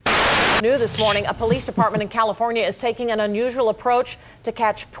New this morning, a police department in California is taking an unusual approach to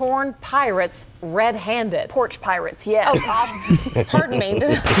catch porn pirates red-handed. Porch pirates, yes. Oh, pardon me.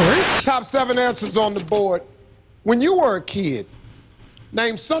 Top 7 answers on the board. When you were a kid,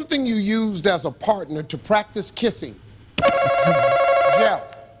 name something you used as a partner to practice kissing.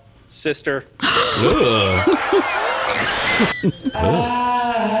 Jeff. Sister.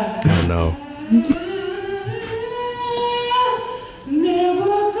 Oh, no.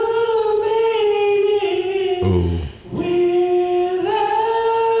 Ooh.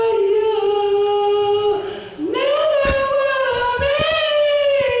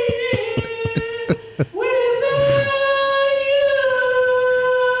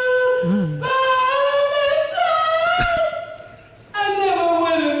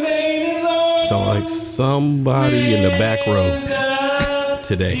 Sound like somebody in the back row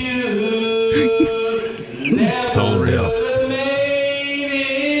today. Tone deaf.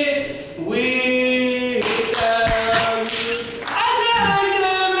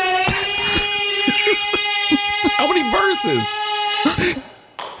 How many verses?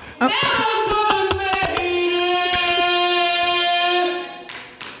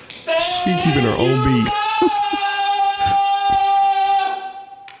 She keeping her own beat.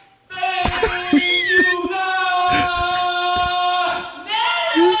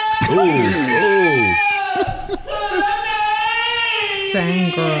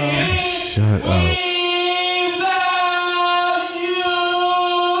 Sang girl. Shut up.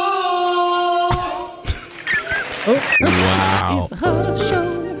 Wow. It's a hush show.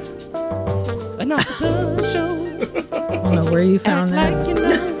 Not the show. I don't know where you found that. Like you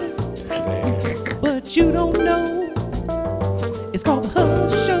know, but you don't know. It's called the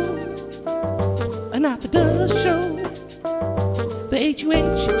hush show. Not the show. The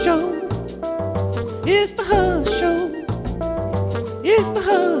HUH show. It's the hush show. It's the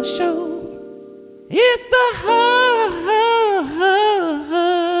hush show. It's the hush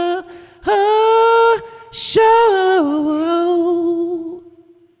show.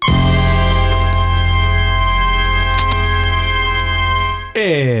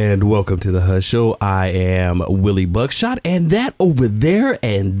 And welcome to the Hush Show. I am Willie Buckshot, and that over there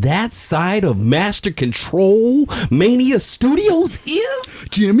and that side of Master Control Mania Studios is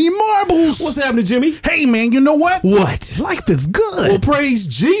Jimmy Marbles. What's happening, Jimmy? Hey, man, you know what? What? Life is good. Well, praise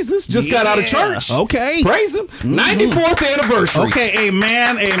Jesus. Just got out of church. Okay. Praise him. 94th anniversary. Okay,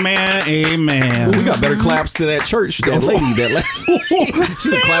 amen, amen, amen. Ooh, we got better claps than that church. That lady that last. She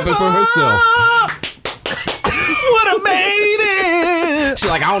was clapping for herself. What a made it. She's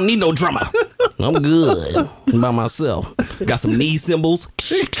like, I don't need no drummer. I'm good. I'm by myself. Got some knee cymbals.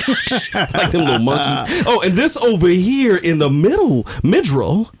 Like them little monkeys. Oh, and this over here in the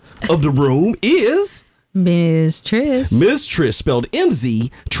midrow of the room is MzTrish. MzTrish, spelled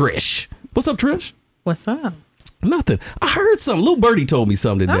MzTrish. What's up, Trish? What's up? Nothing. I heard something. Little birdie told me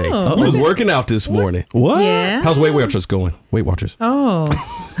something today. Oh, I was working out this morning. What? Yeah. How's Weight Watchers going? Weight Watchers. Oh.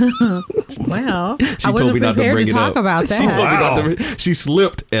 Well, She I told wasn't me not to prepared bring to it talk up. about She told me that. not to. She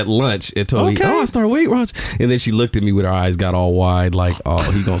slipped at lunch and told me, I started Weight Watch. And then she looked at me with her eyes got all wide like,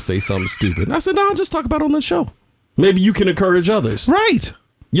 oh, he gonna say something stupid. And I said, no, I'll just talk about it on the show. Maybe you can encourage others. Right.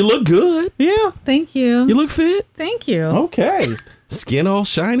 You look good. Yeah. Thank you. You look fit. Thank you. Okay. Skin all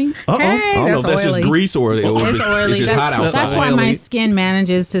shiny. Hey, I don't know if that's oily. just grease or It's oily. it's just hot outside. That's why my skin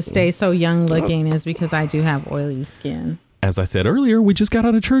manages to stay so young looking is because I do have oily skin. As I said earlier, we just got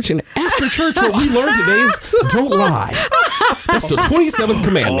out of church, and after church, what we learned today is don't lie. That's the 27th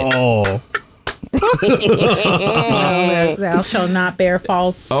commandment. Oh. Thou shalt not bear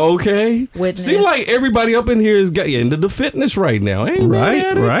false Okay. witness. Seems like everybody up in here is got into the fitness right now. Ain't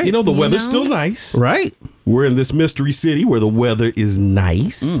Right, right. You know, the weather's still nice. Right. We're in this mystery city where the weather is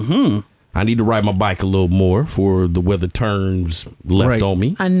nice. Mm-hmm. I need to ride my bike a little more before the weather turns left on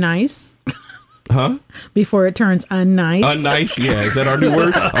me. Unnice. Huh? Before it turns unnice. Unnice, yeah. Is that our new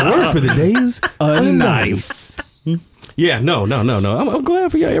word? Our word for the day is unnice. Yeah, no. I'm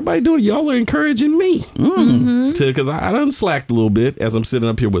glad for y'all. Everybody doing it. Y'all are encouraging me. Because I done slacked a little bit as I'm sitting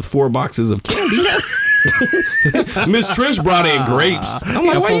up here with 4 boxes of candy. MzTrish brought in grapes. I'm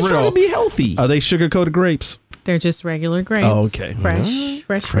like, why are you trying to be healthy? Are they sugar-coated grapes? They're just regular grapes. Oh, okay. Fresh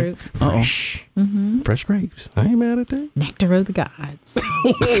fruit. Fresh. Fresh grapes. I ain't mad at that. Nectar of the gods.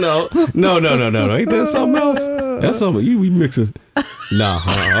 No. Ain't that something else? That's something we mixing. Nah.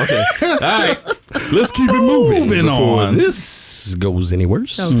 Okay. All right. Let's keep it moving before on. this goes anywhere.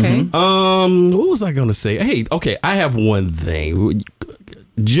 Okay. What was I gonna say? Hey, okay. I have one thing.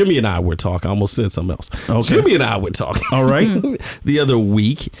 Jimmy and I were talking. I almost said something else. Okay. Jimmy and I were talking. All right. The other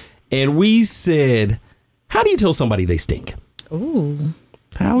week, and we said, how do you tell somebody they stink? Ooh.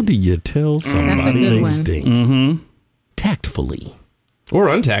 How do you tell somebody good they one. stink? Tactfully or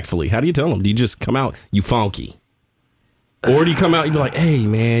untactfully? How do you tell them? Do you just come out, you funky? Or do you come out and be like, hey,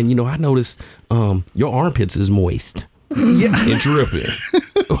 man, I noticed your armpits is moist and dripping.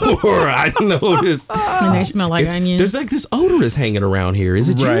 Or I noticed. And they smell like onions. There's like this odor is hanging around here. Is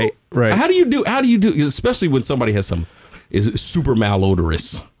it you? Right. How do you do, especially when somebody has is super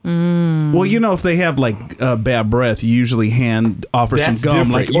malodorous? Well, if they have like bad breath, you usually offer That's some gum,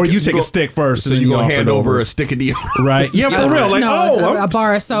 different. or you take a stick first, so and you then gonna offer hand it over a stick of deodorant, right? Yeah, for real. Like, a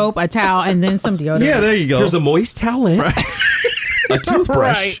bar of soap, a towel, and then some deodorant. yeah, there you go. Here's a moist towelette, a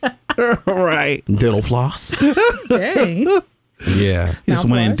toothbrush, right. dental floss. Dang. Yeah, Just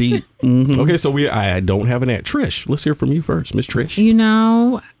went in deep. Okay, so I don't have an answer. Trish, let's hear from you first, Miss Trish.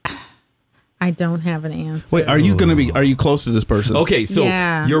 I don't have an answer. Wait, are you close to this person? Okay, so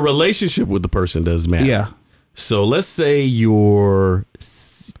Yeah. your relationship with the person does matter. Yeah. So let's say you're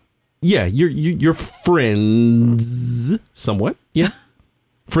friends somewhat. Yeah.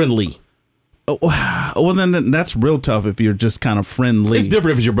 Friendly. Well, then that's real tough if you're just kind of friendly. It's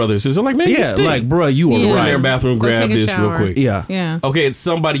different if it's your brother or sister. Like, man, you Yeah, stink. like, bro, you were Yeah. Go in right. their bathroom, Go grab take a this real shower. quick. Yeah. Yeah. Okay, it's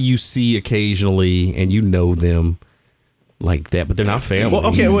somebody you see occasionally and you know them like that, but they're not family. Well,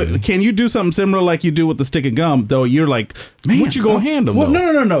 okay. Well, can you do something similar like you do with the stick of gum? Though you're like, man, What you gonna hand 'em, Well,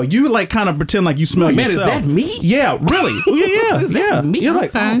 though? no. You like kind of pretend like you smell Like, man, is yourself. that me? Yeah, really. Yeah. Is that me? You're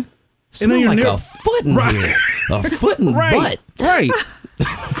like, Okay. Smell you're like near- a foot in here. A foot and butt. Right.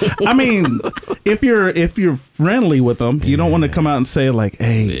 I mean, if you're friendly with them, you don't want to come out and say like,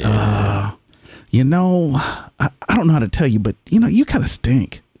 hey, I don't know how to tell you, but you kind of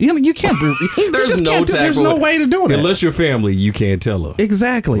stink. You can't. There's no way to do it unless you're family. You can't tell them.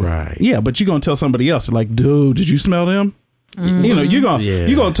 Exactly. Right. Yeah, but you're gonna tell somebody else. You're like, dude, did you smell them?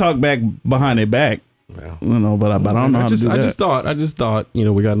 You're gonna talk back behind their back. Well, But I don't know how to do that. I just thought, we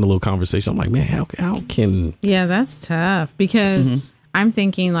got in a little conversation. I'm like, man, how can? Yeah, that's tough because I'm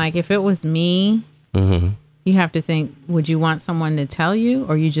thinking like if it was me, you have to think, would you want someone to tell you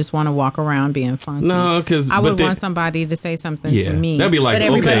or you just want to walk around being funky? No, because I would want somebody to say something to me. That'd be like, but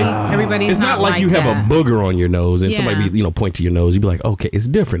everybody's it's not like you have a booger on your nose and somebody point to your nose. You'd be like, okay, it's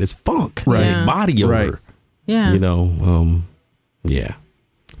different. It's funk. Right. It's Yeah. body odor. Right. Yeah. Yeah.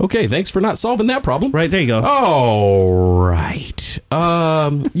 Okay, thanks for not solving that problem. Right, there you go. All right.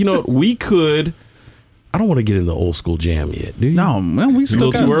 We could. I don't want to get in the old school jam yet, do you? No, man, we still a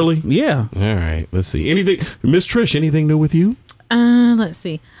little too early. Yeah. All right. Let's see. Anything, Miss Trish? Anything new with you? Let's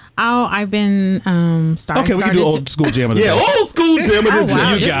see. I've been started. Okay, we can do old school jam. Yeah, old school jam. Oh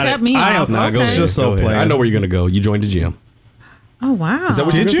wow, You just got cut it. me I off. am not Go Okay. ahead. Just so Go ahead. plain. I know where you're gonna go. You joined the gym. Oh wow. Is that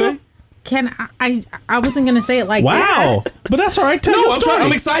what you're Did gonna you? say? Can I wasn't gonna say it like Wow. that. But that's all right. Tell No, your I'm story. sorry.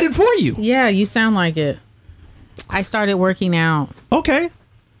 I'm excited for you. Yeah, you sound like it. I started working out. Okay.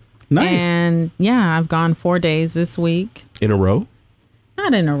 Nice. And yeah, I've gone 4 days this week. In a row.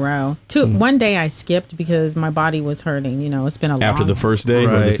 Not in a row. One day I skipped because my body was hurting. It's been a long. After the first day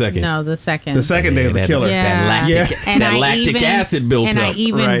or the Right. second? No, the second. The second day is a killer. Yeah. That lactic acid built and up. I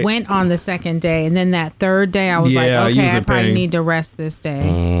even went on the second day, and then that third day I was Yeah, like, you okay, was I in probably pain. need to rest this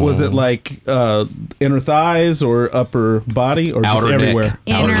day. Was it like inner thighs or upper body or Outer just neck. everywhere?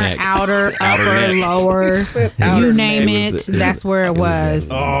 Inner, neck. outer, Outer upper, neck. lower, you name It it. was That's where it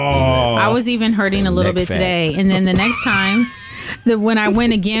was. Oh. I was even hurting a little Neck bit fat. today, and then the next time. When I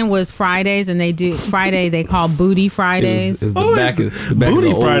went again was Fridays, and they do Friday. They call Booty Fridays. It's the back of Booty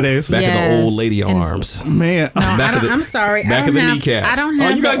the old, Fridays. Back of the Yes. old lady And- arms. Man. No, Back of the- I'm sorry. Back I of don't the have, kneecaps. I don't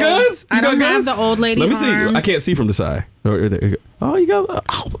have. Oh, you got the old- guns? You I got don't have guns? the old lady Let me see. arms. I can't see from the side. Oh, you got.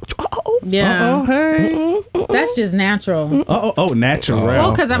 Yeah, Oh, hey. that's just natural. Oh, natural.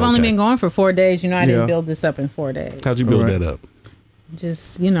 Well, because I've only okay. been going for 4 days. I Yeah. didn't build this up in 4 days. How'd you build All right. that up?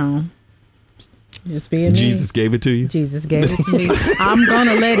 Just just being me. Jesus gave it to you. Jesus gave it to me. I'm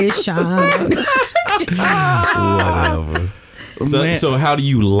gonna let it shine. Whatever. Man. So how do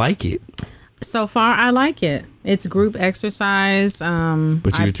you like it? So far, I like it. It's group exercise.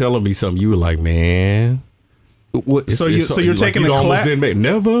 But you were telling me something. You were like, man. So you're taking you a almost class. didn't make.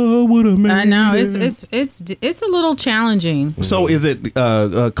 Never would have made. I know it. it's a little challenging. So is it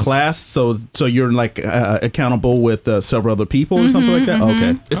a class? So you're like accountable with several other people or something like that?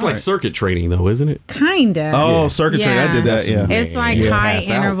 Okay. It's All like right. circuit training, though, isn't it? Kinda. Oh, circuit training. I did that. Yeah. It's like Yeah. high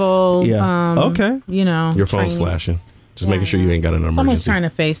Pass out. interval. Yeah. Okay. training. Your phone's flashing. Just making sure you ain't got an Someone's emergency. trying to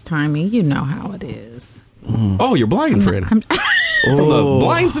FaceTime me. You know how it is. Oh, your blind friend. from the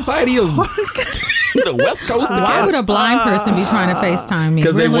Blind Society of the West Coast. Why would a blind person be trying to FaceTime me?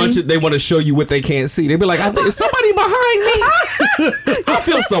 Because Really? they want to show you what they can't see. They be like, is somebody behind me? I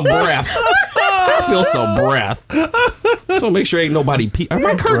feel some breath. So make sure ain't nobody are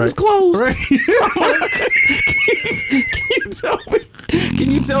my curtains closed? Right.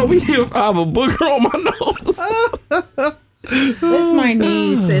 Can you tell me if I have a booger on my nose? It's my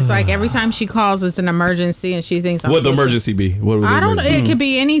niece. It's like every time she calls, it's an emergency, and she thinks I'm What the supposed to- emergency be? What would the I don't know. emergency? It could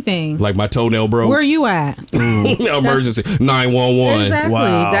be anything. Like my toenail broke. Where are you at? Emergency 911. Exactly.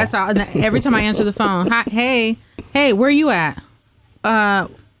 Wow. That's all. Every time I answer the phone, hi, hey, where are you at?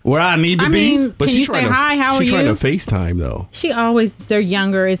 Where I need to I be. mean, can you say hi? How are She's trying you? to FaceTime though. She always. They're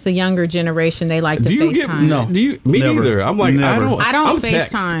younger. It's a younger generation. They like to Do you get FaceTime. No. Do you? Me Never. neither. I'm like Never. I don't I'm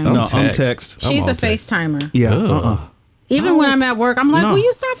text. FaceTime. No, I'm text. She's I'm a on text. FaceTimer. Yeah. Even when I'm at work, I'm like, No. will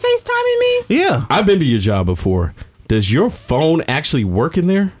you stop FaceTiming me? Yeah. I've been to your job before. Does your phone actually work in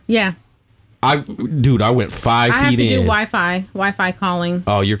there? Yeah. I went 5 I have feet to in. do Wi-Fi calling.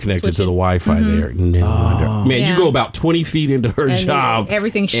 Oh, you're connected Switch to the it. Wi-Fi there. No wonder. Man, Yeah. you go about 20 feet into her And job.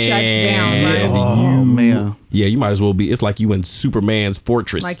 everything shuts down, and right? Oh man. Yeah, you might as well be. It's like you in Superman's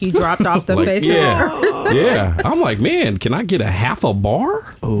fortress. Like you dropped off the Like, face yeah, of the earth. yeah. I'm like, man, can I get a half a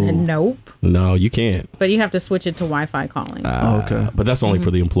bar? And nope. No, you can't. But you have to switch it to Wi-Fi calling. Okay. But that's only for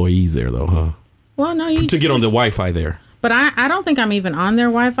the employees there, though, huh? Well, no, you To get on the Wi-Fi there. But I don't think I'm even on their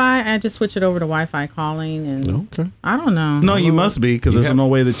Wi-Fi. I just switch it over to Wi-Fi calling, and Okay. I don't know. No, you must be because there's have- no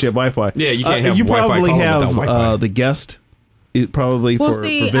way that you have Wi-Fi. Yeah, you can't have You Wi-Fi probably calling have without Wi-Fi. the guest. It probably Well, for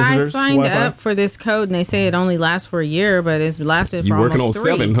see, visitors. I signed Wi-Fi. up for this code, and they say it only lasts for a year, but it's lasted You for working almost on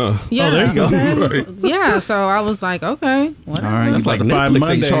 3. 7, huh? Yeah. Oh, there you go. Right. Yeah, so I was like, okay, whatever. All right, That's you like about to find Netflix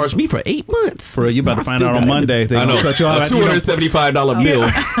Monday. ain't charged me for 8 months. For you about to I find still out on got it. Monday. They I know. gonna cut you off. A $275 bill.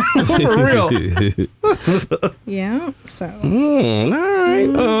 For real. Yeah, so. All right.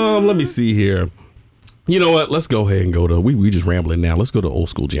 Let me see here. You know what? Let's go ahead and go to. We just rambling now. Let's go to old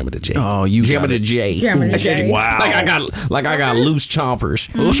school Jammin' the J. Oh, you Jammin' got the it. J. Jammin' the J. Wow. Like I got loose chompers.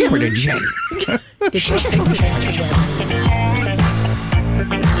 Jammin' the J.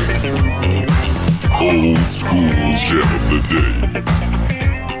 Old school gem of the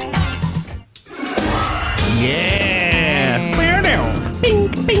day. Yeah. Bear down. Bing,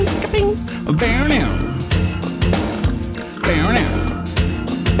 bing, bing. Bear down. Bear down.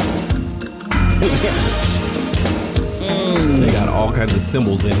 They got all kinds of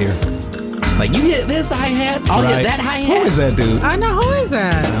symbols in here. Like you hit this hi-hat, I'll hit that Who hi-hat. is that dude? I know, who is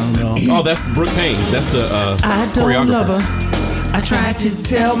that? I don't know. Oh, that's Brooke Payne. That's the I don't choreographer. love her. I tried to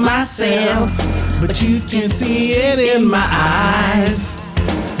tell myself, but you can see it in my eyes.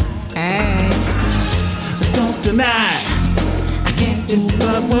 Hey. So don't deny. I can't just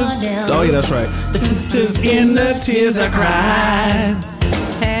but one else. Oh yeah, that's right. The truth is in the tears I cried.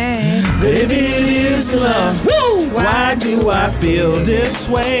 Hey. But if it is love, why do I feel this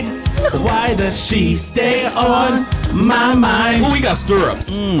way? Why does she stay on my mind? Oh, he got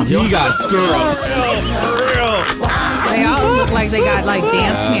stirrups. He got stirrups. They all look like they got like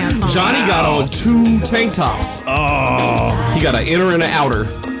dance pants on. Johnny got on 2 tank tops. Oh, he got an inner and an outer.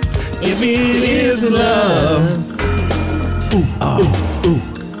 If it is love,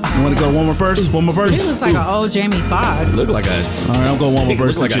 You want to go one more verse? One more verse. He looks like an old Jamie Foxx. Look like a All right, I'll go one more he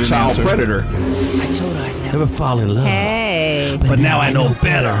verse. looks like a since you child didn't answer. predator. I told her I'd Never fall in love. Hey. But now I know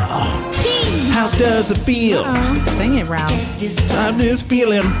better. How does it feel? Sing it, Ralph. I'm this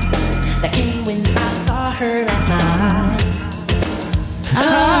feeling that came when I saw her last night.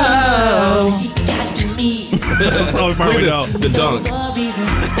 Oh, she got to me. That's all we Look probably at know. this, the dunk.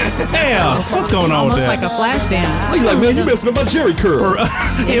 Damn, what's going on with Almost that? like a flash dance. You like, man, you messing up my Jerry curl.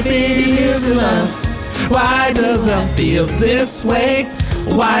 If it is love, why does I feel this way?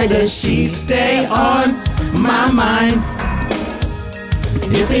 Why does she stay on my mind?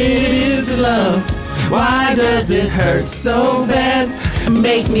 If it is love, why does it hurt so bad?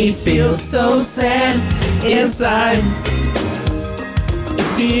 Make me feel so sad inside.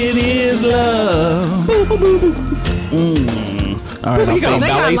 If it is love. All right, He got on They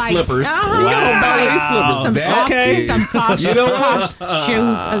got, ballet like, slippers. uh-huh. He got on ballet slippers. Some That soft, is- some soft, You know what? soft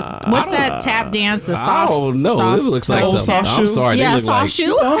shoe. What's that tap dance? The soft. Oh no, soft it looks like toe? some. I'm sorry, Yeah, they look soft like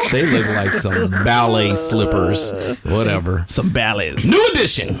shoe. they look like some ballet slippers. Whatever. some ballads. New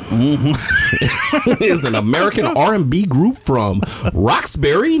Edition is an American R&B group from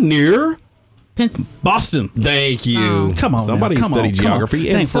Roxbury near. Pence. Boston. Thank you. Come on, Somebody now. Come studied on, come on. geography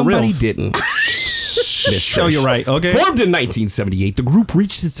and Dang, for somebody reals. didn't. MzTrish. Oh, you're right. Okay. Formed in 1978, the group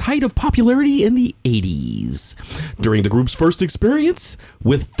reached its height of popularity in the 80s. During the group's first experience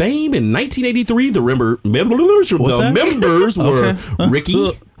with fame in 1983, the members were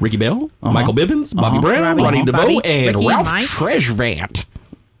Ricky Bell, Michael Bivins, Bobby Brown, Ronnie DeVoe, and Ricky, Ralph Mike. Treshvant.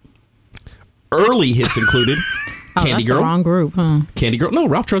 Early hits included Candy that's Girl. the wrong group, huh? Candy Girl. No,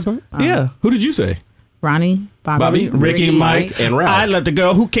 Ralph Treshvant. Yeah. Who did you say? Ronnie, Bobby, Ricky, Mike, and Ralph. I love the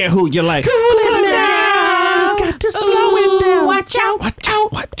girl who can't who you like. Cool it down. Got to slow it down. Watch out. Watch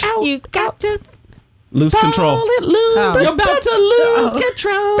out. Watch out. You got to Lose control. You're about to lose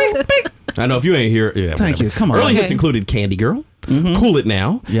control. I know if you ain't here. Yeah, Thank whatever. you. Come on. Early hits Okay. included Candy Girl, Cool It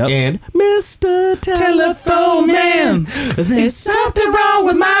Now, Yep. and Mr. Telephone Man. There's something wrong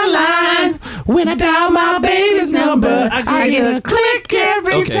with my line. When I dial my baby's number, I get a click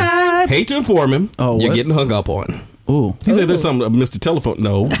every time. Hate to inform him, Oh, you're what? getting hung up on. Ooh. He said there's something, Mr. Telephone.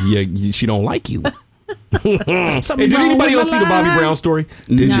 No, she don't like you. Hey, did anybody else see the Bobby Brown story?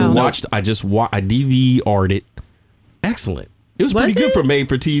 Did you No. watch? I DVR'd it. Excellent. It was pretty Was good it? for made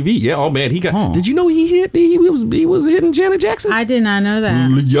for TV. Yeah. Oh man, he got. Did you know he was hitting Janet Jackson? I did not know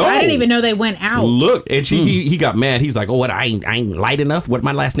that. Yo. I didn't even know they went out. Look, and he got mad. He's like, "Oh, what? I ain't light enough. What?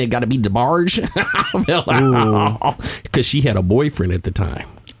 My last name got to be DeBarge?" Because she had a boyfriend at the time.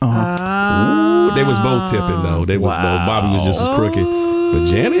 Ooh, they was both tipping though. They was both. Bobby was just as crooked, but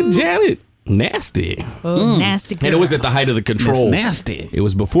Janet, nasty. Oh, nasty girl. And it was at the height of the Control. That's nasty. It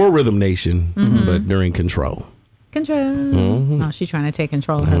was before Rhythm Nation, but during Control. Control. Oh, she's trying to take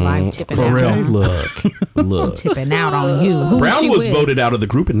control of her life. Tipping For out. real. Okay, look. Tipping out on you. Who Brown she was with? voted out of the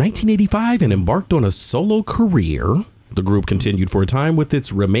group in 1985 and embarked on a solo career. The group continued for a time with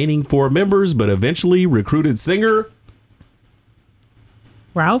its remaining 4 members, but eventually recruited singer.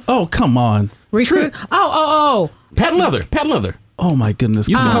 Ralph? Oh, come on. Recruit? Oh. Patent Leather. Oh, my goodness.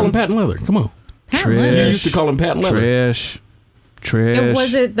 You used to call him Patent Leather. Come on. Trish. You used to call him Patent Leather. Trish.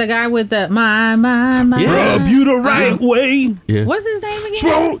 Was it the guy with the my? Yeah. Rub you the right way. Yeah. What's his name again?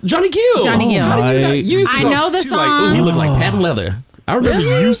 Swole, Johnny Gill. Johnny Gill. How did you not- you used to I go- know the she's like, "Ooh, you look like Patent Leather. I remember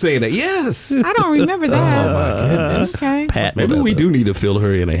you saying that. Yes. I don't remember that. Oh my goodness. Okay. Pat Maybe we do need to fill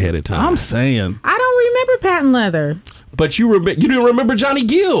her in ahead of time. I'm saying. I don't remember Patent Leather. But you didn't remember Johnny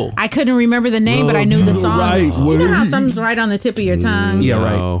Gill. I couldn't remember the name, but I knew the song. right You know how something's right on the tip of your tongue? Yeah,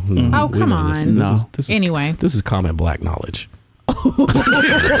 right. No, Oh, we come know this. on. This is, Anyway. This is common black knowledge.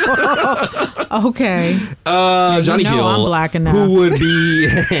 Okay. Johnny you know Gill. I'm black enough. Who would be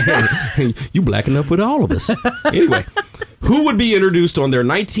you black enough with all of us. Anyway, who would be introduced on their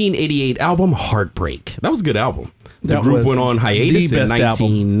 1988 album Heartbreak? That was a good album. The That group was went on hiatus the in best album.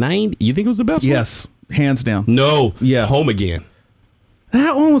 1990. You think it was the best one? Yes. Hands down. No. Yeah. Home Again.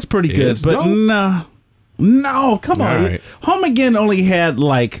 That one was pretty good, It's but dope. no, come on. All right. Home Again only had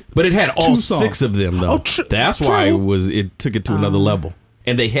like, But it had all 2 songs. 6 of them though. Oh, That's true. why it took it to another level.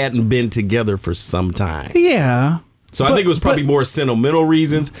 And they hadn't been together for some time. yeah. So I think it was probably more sentimental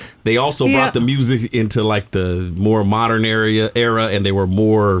reasons. They also Yeah. brought the music into like the more modern era, and they were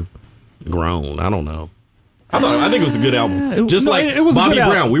more grown. I don't know. I think it was a good album. Just no, like it was a Bobby good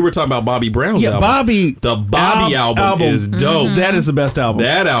Brown. album. We were talking about Bobby Brown's Yeah, album. The Bobby album is dope. That is the best album.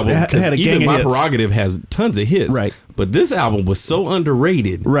 That album, It because had a even gang of My hits. Prerogative has tons of hits. Right. But this album was so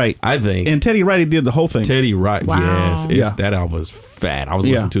underrated. Right. I think. And Teddy Riley did the whole thing. Teddy Wright. Wow. Yes. Yeah. That album was fat. I was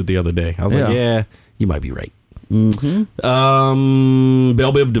Yeah. listening to it the other day. I was like, Yeah. yeah, you might be right. Belle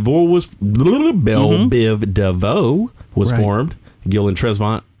Biv DeVoe was Right. formed. Gill and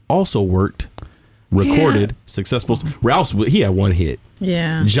Treshvant also worked, recorded, successful. Ralph's, he had 1 hit.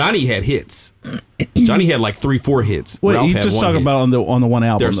 Yeah. Johnny had hits. Johnny had like 3-4 hits. Wait, Ralph you had just 1 talking hit. about on the one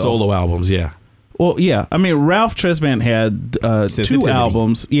album. Their though. solo albums, yeah. Well, yeah. I mean, Ralph Tresvant had 2 Sensitivity.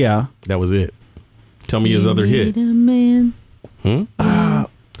 albums. Yeah. That was it. Tell me his other hit. Need a man.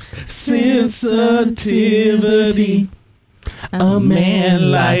 Sensitivity. A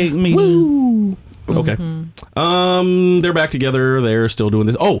man like me. Okay. They're back together. They're still doing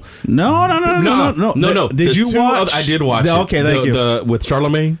this. Oh, No. Did you watch? I did watch it. Okay, thank you. With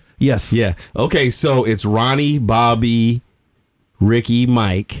Charlemagne. Yes. Yeah. Okay, so it's Ronnie, Bobby, Ricky,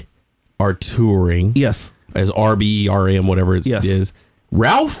 Mike are touring Yes. as RB, RM, whatever it Yes. is.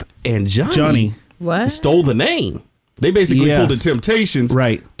 Ralph and Johnny What? stole the name. They basically Yes. pulled the Temptations,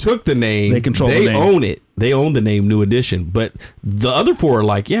 Right. took the name. They control the name. own it. They own the name New Edition. But the other 4 are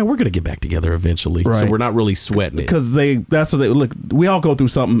like, yeah, we're going to get back together eventually. So Right. we're not really sweating it. Because that's what they look. We all go through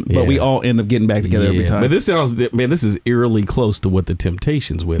something, but we Yeah. all end up getting back together every time. But this this is eerily close to what the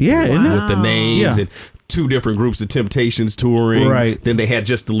Temptations went Yeah, through. isn't it? With the names Yeah. and 2 different groups of Temptations touring. Right. Then they had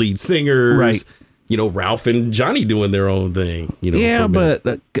just the lead singers. Right. Ralph and Johnny doing their own thing. Yeah, but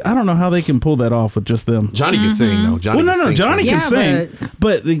I don't know how they can pull that off with just them. Johnny can sing though. Johnny can sing.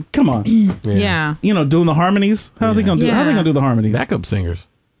 But come on. Yeah. Doing the harmonies. How's he gonna do? How are they gonna do the harmonies? Backup singers.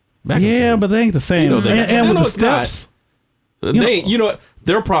 But they ain't the same. And with the steps.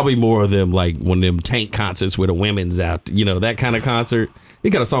 There are probably more of them like one of them tank concerts where the women's out, that kind of concert. They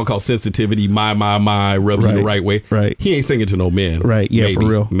got a song called Sensitivity, My, Rub You the Right Way. Right. He ain't singing to no men. Right. Yeah, maybe, for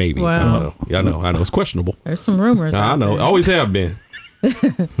real. Maybe. Wow. I know. It's questionable. There's some rumors. I know. Always have been.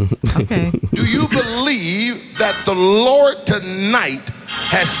 Okay. Do you believe that the Lord tonight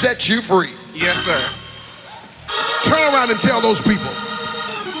has set you free? Yes, sir. Turn around and tell those people.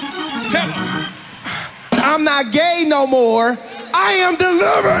 Tell them. I'm not gay no more. I am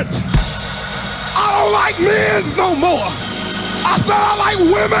delivered. I don't like men no more. I said I like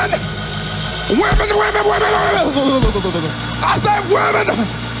women. Women. I said women.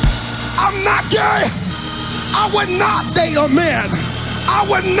 I'm not gay. I would not date a man. I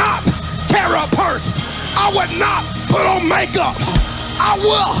would not carry a purse. I would not put on makeup. I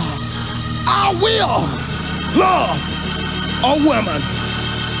will love a woman.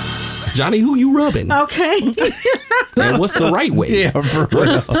 Johnny, who you rubbing? Okay. And what's the right way? Yeah, for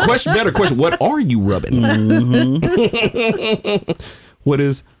real. Better question. What are you rubbing? Mm-hmm. What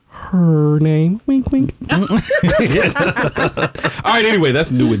is her name? Wink, wink. All right, anyway,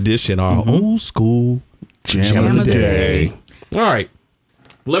 that's New Edition, our old school Jam of the Day. All right,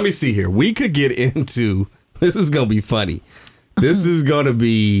 let me see here. We could get into, this is going to be funny. This is going to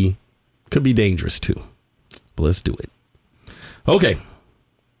be, could be dangerous too. But let's do it. Okay.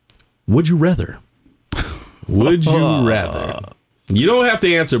 Would you rather? Would you rather? You don't have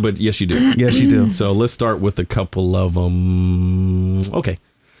to answer, but yes, you do. Yes, you do. So let's start with a couple of them. Okay.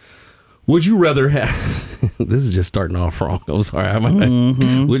 Would you rather have... This is just starting off wrong. I'm sorry.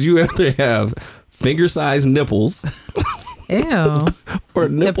 Would you rather have finger-sized nipples? Ew. Or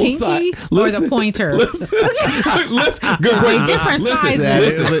nipple the pinky or the pointer? Listen. Good question. Different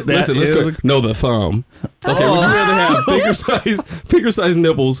sizes. Listen. No, the thumb. Okay, would you rather have finger-sized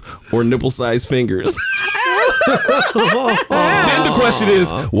nipples or nipple-sized fingers? Then the question is,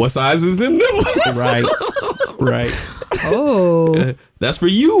 what size is them nipples? Right. Oh. That's for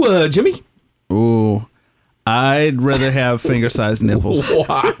you, Jimmy. Ooh. I'd rather have finger-sized nipples.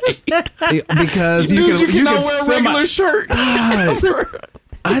 Why? Because you cannot wear a regular shirt.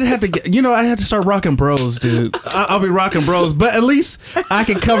 I'd have to I'd have to start rocking bros, dude. I'll be rocking bros, but at least I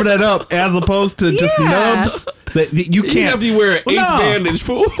can cover that up as opposed to just nubs. That you can't. You have to wear an ace bandage,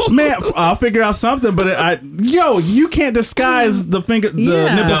 fool. Man, I'll figure out something, but you can't disguise the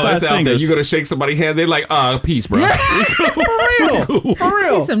nipple-sized fingers. You're gonna shake somebody's hand. They're like, peace, bro. Yeah. For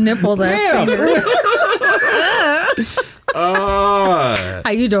real. See some nipples ass fingers. How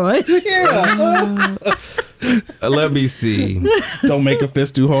you doing? Yeah. Let me see. Don't make a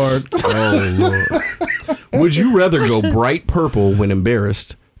fist too hard. Oh, Lord. Would you rather go bright purple when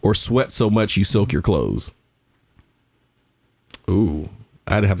embarrassed or sweat so much you soak your clothes? Ooh,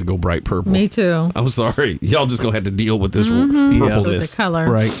 I'd have to go bright purple. Me too. I'm sorry. Y'all just gonna have to deal with this purpleness. With the color.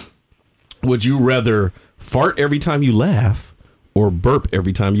 Right. Would you rather fart every time you laugh or burp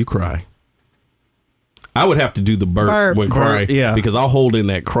every time you cry? I would have to do the burp when cry, because I'll hold in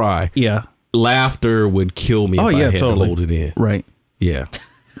that cry. Yeah. Laughter would kill me if I had to hold it in. Right. Yeah.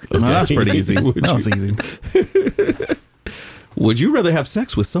 Okay. No, that's pretty easy. That was easy. Would you rather have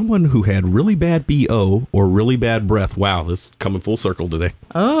sex with someone who had really bad BO or really bad breath? Wow, this is coming full circle today.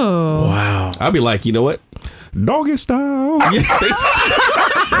 Oh. Wow. I'd be like, you know what? Doggy style.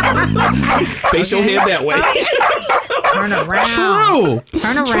 Face your head that way. Turn around. True.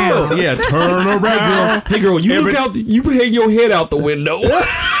 Turn around. True. Yeah, turn around. Hey girl, you look out. You hang your head out the window.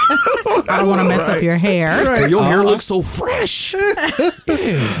 I don't want to mess up your hair. Right. Your hair looks so fresh.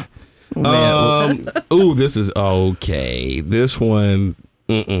 Yeah. Ooh, this is okay. This one,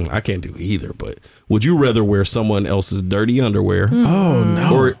 I can't do either. But would you rather wear someone else's dirty underwear? Oh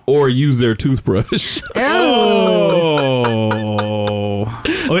no! Or use their toothbrush?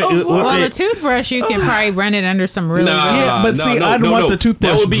 Well, the toothbrush you can probably run it under some really. I'd want the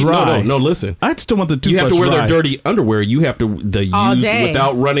toothbrush dry. No, listen. I'd still want the toothbrush. You have to wear dry. their dirty underwear. You have to all use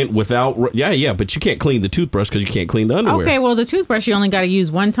day. without. Yeah, but you can't clean the toothbrush because you can't clean the underwear. Okay, well the toothbrush you only got to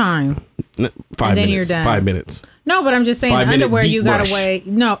use one time. 5 and then minutes. you're done. 5 minutes. No, but I'm just saying the underwear you got to wear.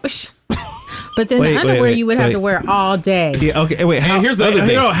 No. But then the underwear you would have to wear all day. Yeah, okay, wait. Here's the other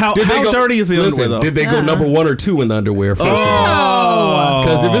thing. How dirty is the underwear, though? Did they go number 1 or 2 in the underwear first of all?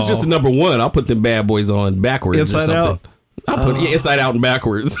 Because if it's just a number 1, I'll put them bad boys on backwards inside or something. Out? I'll put inside out and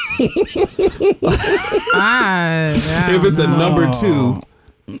backwards. If it's a number 2,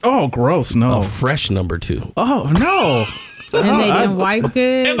 Oh, gross. No. A fresh number 2. Oh, no. And they didn't wipe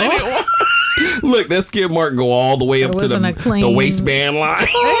good. Look, that skid mark go all the way up to the waistband line.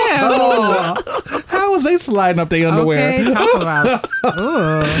 How was they sliding up their underwear? Okay, talk about.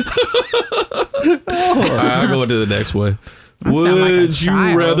 I'll go into the next one. Would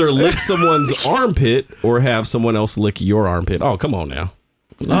you rather lick someone's armpit or have someone else lick your armpit? Oh, come on now.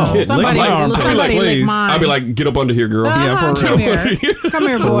 Oh, somebody lick mine. I'd be like, get up under here, girl. Yeah, for real. Come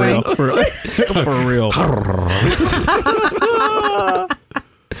here, boy. For real.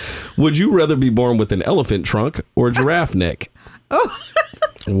 Would you rather be born with an elephant trunk or a giraffe neck?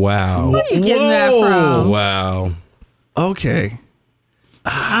 Wow. Where are you getting that from? Wow. Okay.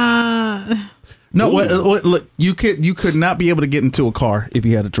 No, what, look, you could not be able to get into a car if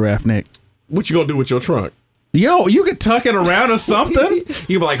you had a giraffe neck. What you gonna do with your trunk? Yo, you could tuck it around or something.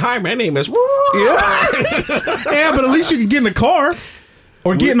 You be like, hi, my name is. Yeah, but at least you can get in the car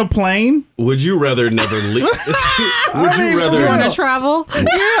or get in a plane. Would you rather never leave? Would you rather? You want to travel?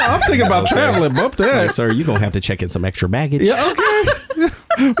 Yeah, I'm thinking about traveling. Bump that. Hey, sir, you're gonna have to check in some extra baggage. Yeah, okay.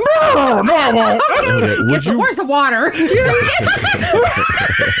 No, I won't. Okay. Where's the water?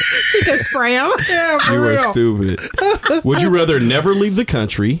 She could spray them. Yeah, for You real. are stupid. Would you rather never leave the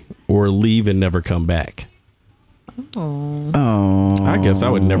country or leave and never come back? Oh, I guess I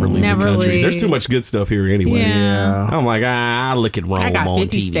would never leave the country. leave. There's too much good stuff here anyway. Yeah. I'm like, I look at Rome I got on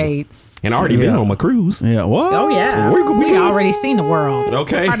 50 TV. states. And I already been on my cruise. Yeah, what? Oh, yeah. We already seen the world.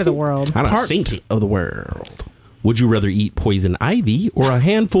 Okay. Part of the world. I done seen it. Of the world. Would you rather eat poison ivy or a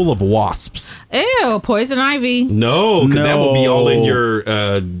handful of wasps? Ew, poison ivy. No, because that would be all in your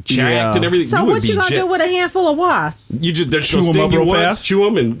jacked and everything. So what you gonna do with a handful of wasps? You just they're Chew chew 'em sting up you real once, fast? chew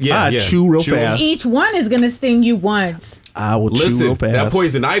them, and Chew real fast. Each one is gonna sting you once. I would chew Listen, real fast. that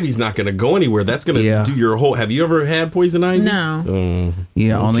poison ivy's not going to go anywhere. That's going to do your whole. Have you ever had poison ivy? No.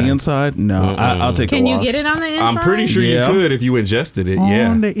 Yeah, on the inside? No. I'll take Can the you wasp. get it on the inside? I'm pretty sure you could if you ingested it.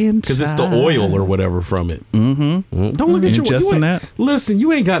 Yeah, On the because it's the inside. oil or whatever from it. Mm-hmm. Don't look at your Ingesting you that? Listen,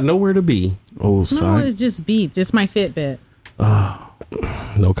 you ain't got nowhere to be. Oh, No, sorry. it's just beeped. It's my Fitbit.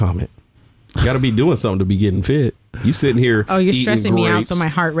 No comment. You got to be doing something to be getting fit. You sitting here. Oh, you're eating stressing me out, grapes. so my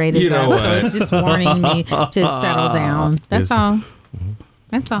heart rate is You know up. So what? it's just warning me to settle down. That's all.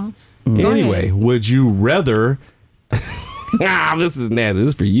 That's all. Go Anyway, ahead. would you rather? This is nasty. This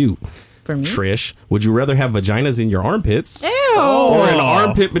is for you, For me? Trish. Would you rather have vaginas in your armpits Ew. or an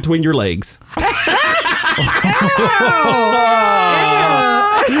armpit between your legs?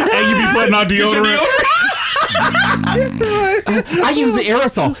 Hey, you be putting on deodorant? I use the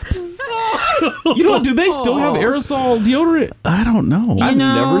aerosol. You know, do they still have aerosol deodorant? I don't know. I've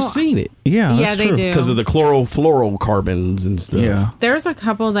know- never seen it Yeah, Yeah, that's they true. do. because of the chlorofluorocarbons and stuff. Yeah. There's a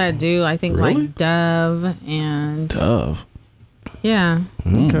couple that do. I think Really? like Dove and Tough. yeah.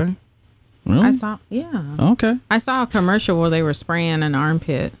 Okay. Really? I saw Okay. I saw a commercial where they were spraying an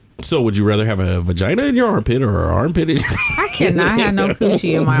armpit. So, would you rather have a vagina in your armpit or an armpit in your I cannot have no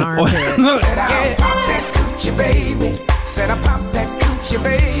coochie in my armpit. Said I pop that coochie, baby. Said I pop that coochie,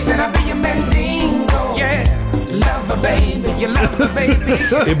 baby. Said I be your mandingo. Yeah, love her, baby. You love her, baby.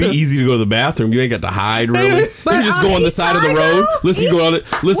 It'd be easy to go to the bathroom. You ain't got to hide, really. But You just on go on the each side of the side, road. though? Listen, you go on it.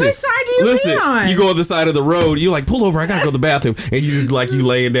 Listen. Which side do you listen, be on? You go on the side of the road. You like pull over. I gotta go to the bathroom, and you just like you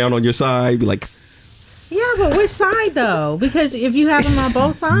laying down on your side. Be like Yeah, but which side though? Because if you have them on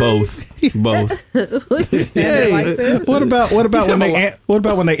both sides, both. You stand there like this. What about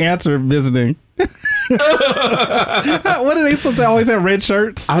when they answer visiting? What are they supposed to always have red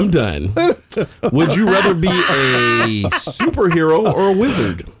shirts? I'm done. Would you rather be a superhero or a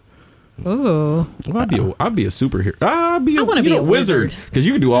wizard? Ooh. Well, I'd be a superhero. I'd be a, wanna be a wizard because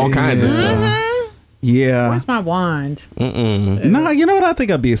you can do all kinds of stuff. Yeah. Where's my wand? No, you know what? I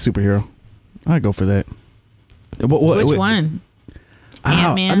think I'd be a superhero. I'd go for that. Which one?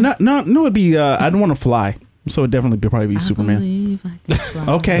 Ant-Man? No, it'd be. I don't want to fly, so it'd definitely probably be Superman. Believe I can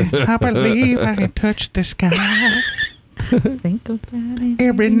fly. Okay, I believe I can touch the sky Think about it.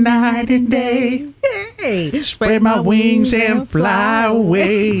 every night and day. Hey, Spread my wings and fly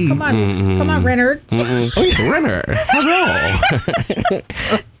away. Come on, Renard. Renner, hello.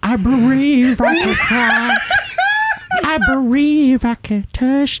 I believe I can fly. I believe I can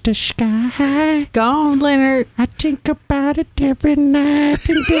touch the sky. Go on, Leonard. I think about it every night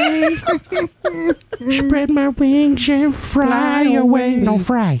and day. Spread my wings and fly away. No,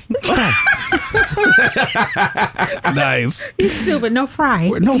 fry. Nice. You stupid. No fry.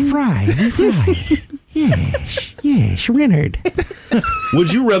 No, fry. No, fry. Yes, Renard.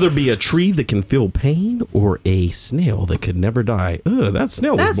 Would you rather be a tree that can feel pain or a snail that could never die? Ugh, that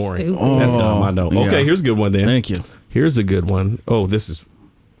snail was That's boring. stupid. That's dumb, I know. Yeah. Okay, here's a good one then. Thank you. Here's a good one. Oh, this is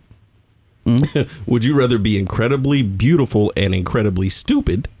Would you rather be incredibly beautiful and incredibly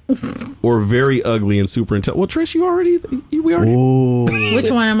stupid, or very ugly and super intelligent? Well, Trish, we already. Ooh. Which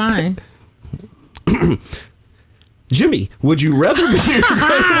one am I? Jimmy, would you rather be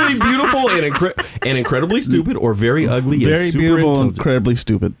incredibly beautiful and incredibly stupid, or very ugly and Very super beautiful and intelligent? incredibly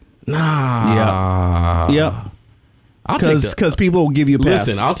stupid. Nah. Yeah. I'll take Because people will give you a pass.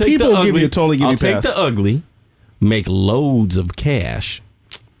 Listen, I'll take people the will ugly. give you totally give I'll you a take pass. the ugly. Make loads of cash.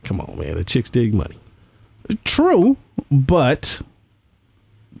 Come on, man. The chicks dig money. True, but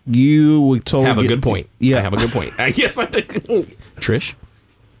you would totally Have a good point. Yeah, I have a good point. Yes, I think. Trish?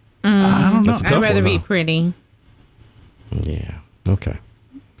 I don't know. That's a tough I'd rather one, be huh? pretty. Yeah. Okay.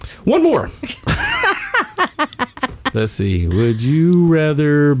 One more. Let's see. Would you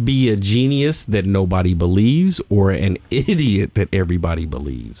rather be a genius that nobody believes, or an idiot that everybody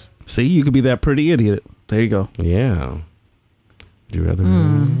believes? See, you could be that pretty idiot. There you go. Yeah. Would you rather?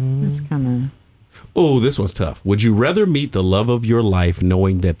 That's kind of. Oh, this one's tough. Would you rather meet the love of your life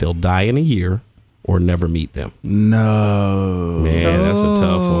knowing that they'll die in a year, or never meet them? No. Man, that's a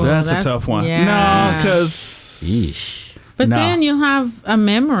tough one. That's a tough one. yeah. No, because Yeesh. But No. then you'll have a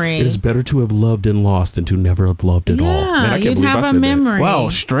memory. It is better to have loved and lost than to never have loved at all. Man, I can't you'd believe I have a said memory. wow,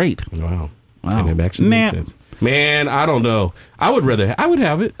 straight. that. Wow. Wow. And it actually makes Nah. sense. Man, I don't know. I would have it. I I'd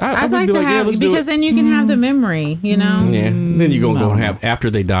would like be to like, have let's do because it. then you can have the memory, you know. Yeah. Then you go and have, after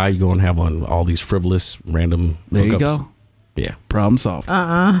they die, you go and have on all these frivolous, random There you hookups. go. Yeah. Problem solved.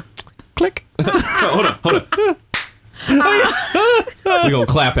 Click. Hold on. We're going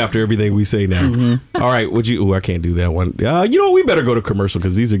to clap after everything we say now. All right. I can't do that one. We better go to commercial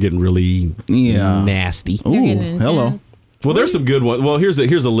because these are getting really nasty. They're getting Ooh, hello. intense. Well, there's some good ones. Well, here's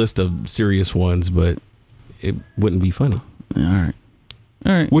a list of serious ones, but it wouldn't be funny. All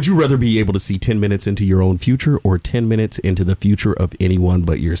right. Would you rather be able to see 10 minutes into your own future, or 10 minutes into the future of anyone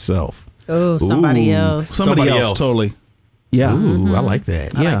but yourself? Oh, somebody else. Somebody else. Totally. Yeah. Ooh, I like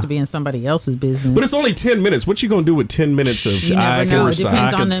that. I Yeah. like to be in somebody else's business. But it's only 10 minutes. What you going to do with 10 minutes of you never know. It foresight?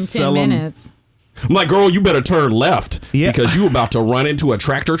 depends I on could them 10 sell 'em. minutes. I'm like, girl, you better turn left Yeah. because you about to run into a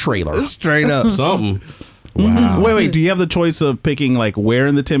tractor trailer. Straight up. Something. Wow. Wait. Do you have the choice of picking like where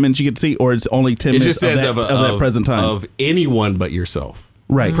in the 10 minutes you get to see, or it's only 10 It minutes just says of that present time? of anyone but yourself.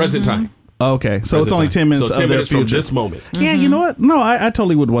 Right. Present time. Okay. So it's Present only time. 10 minutes So 10 of their minutes from future. this moment. Yeah, you know what? No, I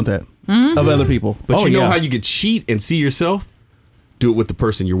totally would want that of other people. But Oh, you know yeah. how you could cheat and see yourself? Do it with the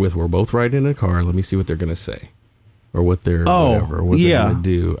person you're with. We're both riding in a car. Let me see what they're going to say. Or what they're whatever, what they're going to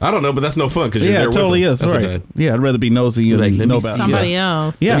do. I don't know, but that's no fun because you're there it totally with is. them. That's Right. what Yeah, I'd rather be nosy and Like, let know me about see Somebody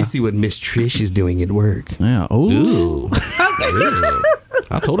else. Yeah. Let me see what MzTrish is doing at work. Yeah. Ooh. Ooh.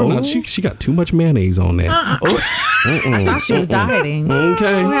 I told her not. She got too much mayonnaise on that. I thought she was dieting.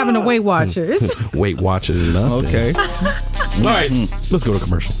 Okay. We're having a Weight Watchers. Weight Watchers, nothing. Okay. All right. Let's go to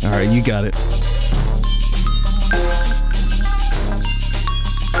commercial. All right, you got it.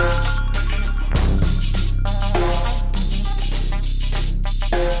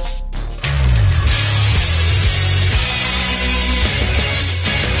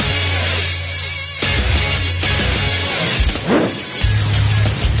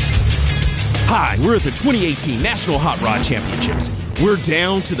 Hi, we're at the 2018 National Hot Rod Championships. We're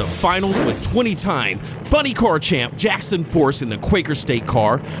down to the finals with 20-time funny car champ Jackson Force in the Quaker State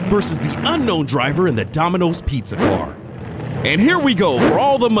car versus the unknown driver in the Domino's Pizza car. And here we go for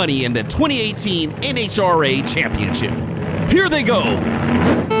all the money in the 2018 NHRA Championship. Here they go.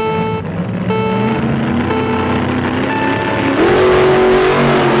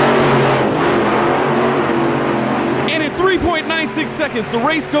 And in 3.96 seconds, the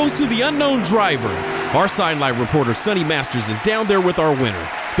race goes to the unknown driver. Our sideline reporter, Sonny Masters, is down there with our winner,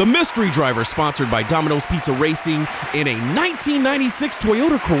 the mystery driver sponsored by Domino's Pizza Racing in a 1996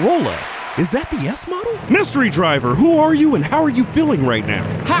 Toyota Corolla. Is that the S model? Mystery driver, who are you and how are you feeling right now?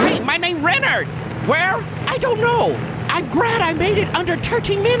 Hi, my name Renard. Where? I don't know. I'm glad I made it under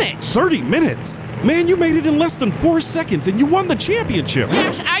 30 minutes. 30 minutes? Man, you made it in less than 4 seconds and you won the championship.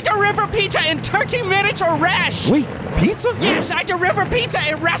 Yes, I deliver pizza in 30 minutes or less. Wait, pizza? Yes, I deliver pizza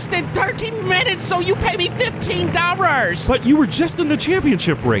in less than 30 minutes, so you pay me $15. But you were just in the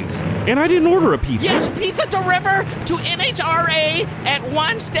championship race, and I didn't order a pizza. Yes, pizza deliver to NHRA at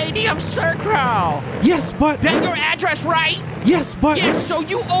One Stadium Circle. Yes, but... That your address, right? Yes, but... Yes, so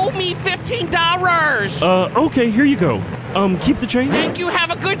you owe me $15. Okay, here you go. Keep the change. Thank you,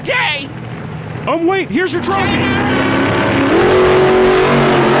 have a good day. Wait, here's your trophy.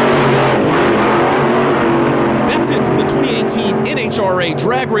 That's it from the 2018 NHRA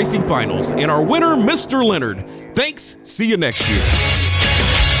Drag Racing Finals and our winner, Mr. Leonard. Thanks. See you next year.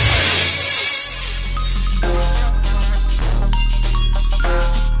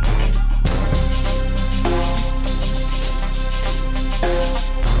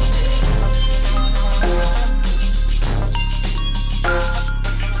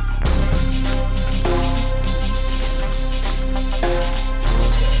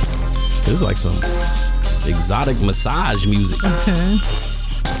 is like some exotic massage music. Okay.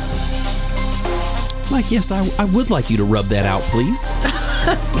 Like, yes, I would like you to rub that out, please.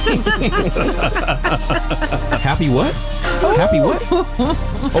 Happy what? Happy what?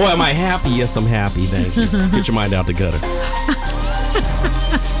 Oh, am I happy? Yes, I'm happy. Thank you. Get your mind out the gutter.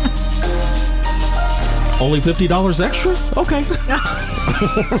 Only $50 extra? Okay.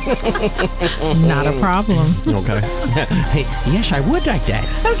 Not a problem. Okay. Hey, yes, I would like that.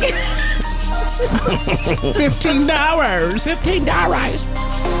 Okay. $15.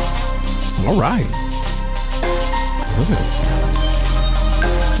 $15. All right.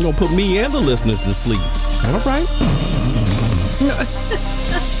 You're gonna put me and the listeners to sleep. All right.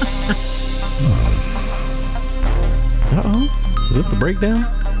 Uh-oh. Is this the breakdown?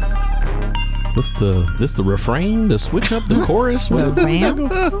 This the refrain, the switch up, the chorus? The vamp?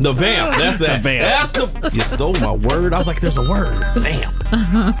 The vamp. That's that. The vamp. That's the. You stole my word. I was like, there's a word. Vamp.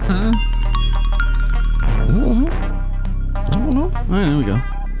 All right, there we go.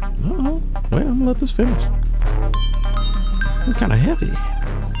 Uh-oh. Wait, I'm gonna let this finish. It's kind of heavy.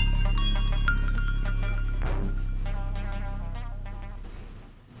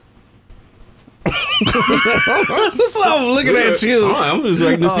 So I'm looking at you. All right, I'm just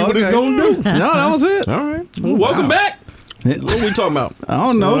waiting to see what it's gonna do. No, that was it. All right. Well, welcome back. What are we talking about? I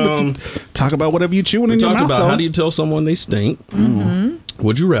don't know. But talk about whatever you chewing in your mouth. Talked about though. how do you tell someone they stink?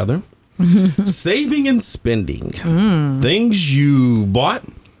 Would you rather? Saving and spending. Things you bought,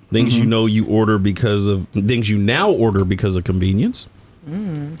 things you know you order because of things you now order because of convenience.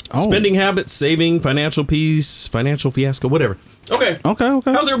 Spending habits, saving, financial peace, financial fiasco, whatever. Okay.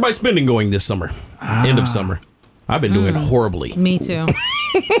 How's everybody's spending going this summer? End of summer. I've been doing horribly. Me too.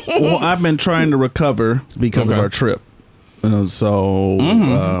 Well, I've been trying to recover because of our trip. I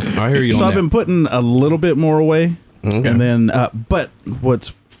hear you. So I've been putting a little bit more away, and then. But what's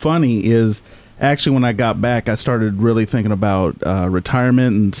funny is actually when I got back, I started really thinking about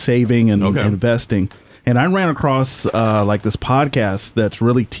retirement and saving and investing. And I ran across like this podcast that's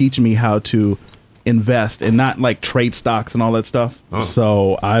really teaching me how to invest and not like trade stocks and all that stuff.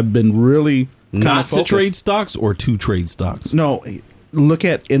 So I've been really not to trade stocks or to trade stocks. No. Look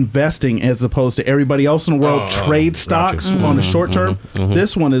at investing as opposed to everybody else in the world trade stocks on the short term.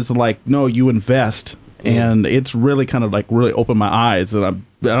 This one is like, no, you invest, and it's really kind of like really opened my eyes, and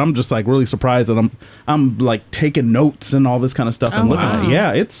I'm just like really surprised that I'm like taking notes and all this kind of stuff and looking at it.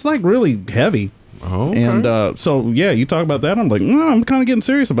 Yeah, it's like really heavy. And so yeah, you talk about that. I'm like, I'm kind of getting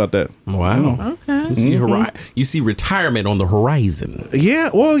serious about that. Wow. Okay. You see retirement on the horizon.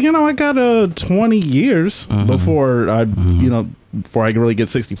 Yeah. Well, I got 20 years before before I can really get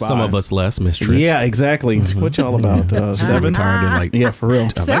 65. Some of us less, MzTrish. Yeah, exactly. What y'all about? 7? Retired in like yeah, for real.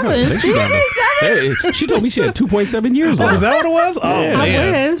 7? Did you say 7? Hey, she told me she had 2.7 years left. Is that what it was? Oh, yeah,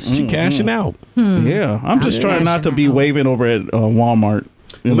 I wish. She cashing out. Yeah, I'm just trying not to be waving over at Walmart.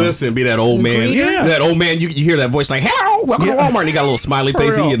 Listen, be that old man. Yeah. That old man, you hear that voice like, hello, welcome to Walmart. And he got a little smiley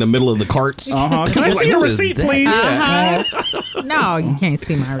face in the middle of the carts. Can I see your receipt, please? No, you can't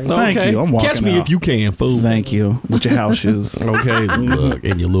see my receipt. Thank you. I'm walking Catch me out. if you can, fool. Thank you. With your house shoes. Okay, look,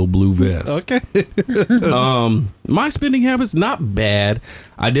 and your little blue vest. Okay. My spending habits, not bad.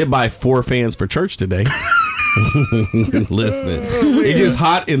 I did buy 4 fans for church today. Listen, it gets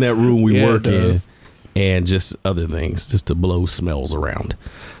hot in that room we work in. And just other things, just to blow smells around.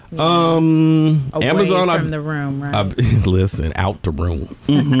 Away Amazon from the room, right? Listen, out the room.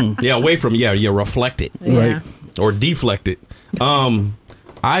 Yeah, away from. Yeah, reflect it, right, or deflect it.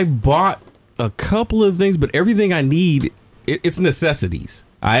 I bought a couple of things, but everything I need, it's necessities.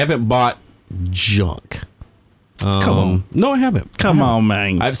 I haven't bought junk. Come on, no, I haven't. Come on,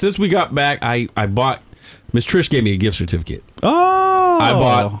 man. Since we got back, I bought. MzTrish gave me a gift certificate. Oh, I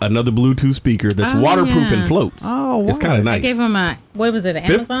bought another Bluetooth speaker that's waterproof and floats. Oh, wow. It's kind of nice. I gave him what was it,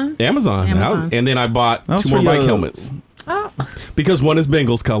 Amazon? Amazon. And then I bought 2 more bike helmets. Oh. Because one is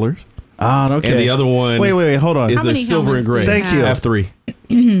Bengals colors. Okay. And the other one wait, hold on. is a silver and gray. Thank you. F3.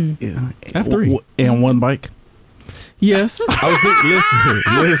 F3. And one bike? Yes. I was thinking,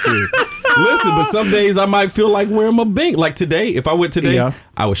 listen, but some days I might feel like wearing my Bengals. Like today, if I went today,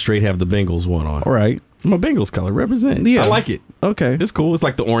 I would straight have the Bengals one on. All right. My Bengals color represent. Yeah. I like it. Okay. It's cool. It's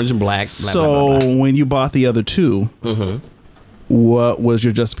like the orange and black. So when you bought the other 2, what was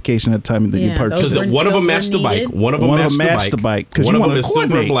your justification at the time that you purchased? Because one of them matched the bike. One of them matched the bike. One of them is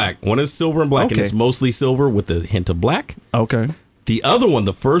silver and black. One is silver and black, and it's mostly silver with a hint of black. Okay. The other one,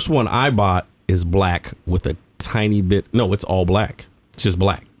 the first one I bought, is black with a tiny bit. No, it's all black. It's just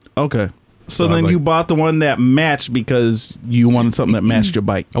black. Okay. So then you bought the one that matched because you wanted something that matched your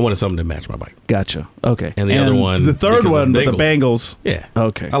bike. I wanted something to match my bike. Gotcha. Okay. And the other one, the third one with the Bengals. Yeah.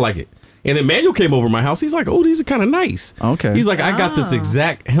 Okay. I like it. And then Manuel came over to my house. He's like, "Oh, these are kind of nice." Okay. He's like, "I got this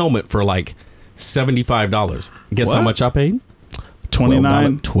exact helmet for like $75. Guess how much I paid?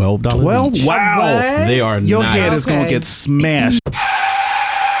 $29. $12. $12. Wow. What? They are Your nice. head is gonna get smashed.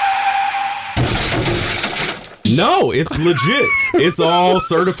 No, it's legit. It's all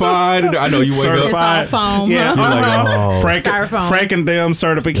certified. I know you wake up. It's all foam. Yeah, You're like, oh. Frank and Dem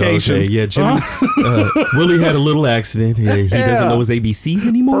certification. Okay, yeah, Jimmy. Willie had a little accident. He doesn't know his ABCs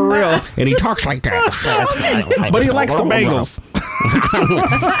anymore. For real. And he talks like that. But he likes the bagels.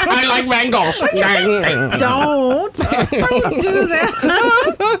 I like Bengals. Don't do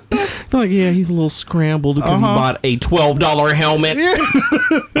that. Like, yeah, he's a little scrambled because he bought a $12 helmet.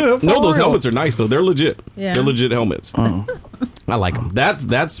 No, those helmets are nice though. They're legit. Yeah. They're legit helmets. I like them. That's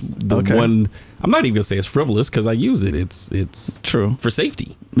the one. I'm not even gonna say it's frivolous because I use it. It's true for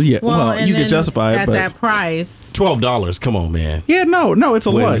safety. Yeah, well, and you can then justify it, at but that price. $12. Come on, man. Yeah, no, it's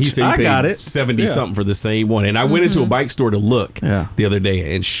a lunch. He said he I paid got it. 70 something for the same one, and I went into a bike store to look the other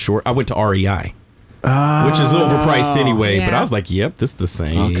day, and I went to REI. Which is overpriced anyway, but I was like, "Yep, this is the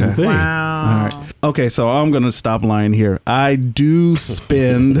same thing." Wow. All right. Okay, so I'm gonna stop lying here. I do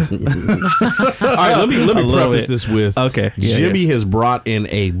spend. All right, let me preface this with Jimmy has brought in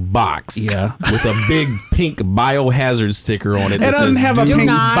a box with a big pink biohazard sticker on it. It doesn't have a pink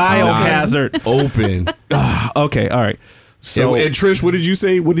biohazard. Open. Okay, all right. So and Trish, what did you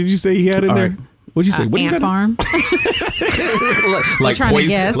say? What did you say he had in there? Right. What'd you say? What Ant farm. like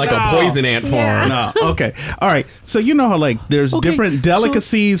a poison ant farm. No. Okay. All right. So you know how like there's different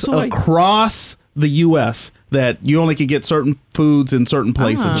delicacies across the U.S. that you only can get certain foods in certain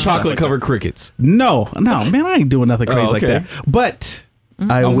places. Chocolate covered crickets. No, man, I ain't doing nothing crazy like that. But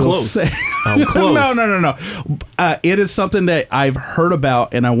I'm close. Say, I'm close. No. It is something that I've heard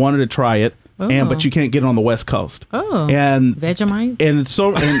about and I wanted to try it. But you can't get it on the West Coast. Oh, and Vegemite, and it's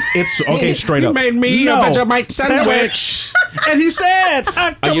okay. Straight up, made me a Vegemite sandwich, and he said,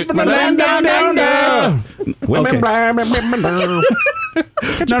 "I come from the land down under."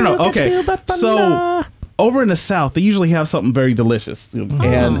 No. Okay, so over in the South, they usually have something very delicious,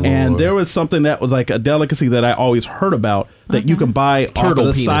 and there was something that was like a delicacy that I always heard about that you can buy on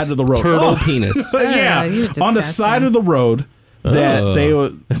the side of the road. Turtle penis. Yeah, on the side of the road. No,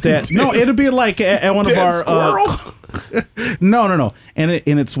 it'll be like at one of our squirrel. No, and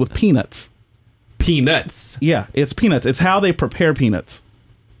it's with peanuts. Peanuts. Yeah, it's peanuts. It's how they prepare peanuts.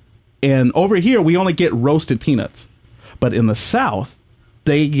 And over here we only get roasted peanuts, but in the South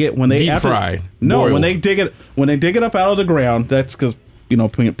they get when they deep fried. No, boiled. when they dig it up out of the ground. That's because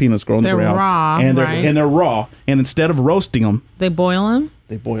peanuts grow on the ground. Raw, and they're right? raw. And instead of roasting them, they boil them.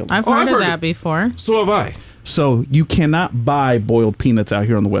 I've heard of that before. So have I. So you cannot buy boiled peanuts out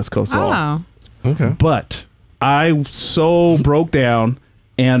here on the West Coast at all. Okay. But I so broke down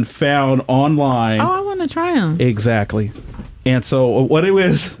and found online. Oh, I want to try them. Exactly. And so what it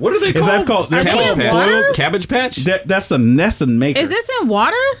is? What are they called? I've called Cabbage Patch. Cabbage Patch. That's the Nessun maker. Is this in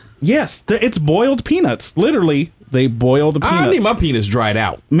water? Yes, it's boiled peanuts. Literally, they boil the peanuts. I need my peanuts dried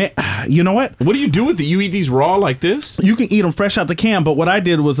out. Man, you know what? What do you do with it? You eat these raw like this? You can eat them fresh out the can. But what I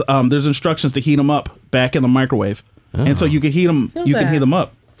did was, there's instructions to heat them up back in the microwave, and so you can heat them. You can heat them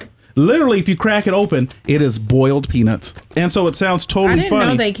up. Literally, if you crack it open, it is boiled peanuts, and so it sounds totally funny. I didn't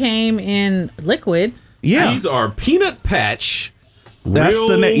know they came in liquid. Yeah, these are Peanut Patch. That's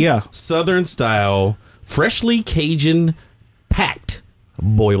real Southern style, freshly Cajun packed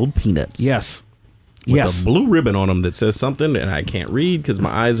boiled peanuts. Yes. With a blue ribbon on them that says something and I can't read because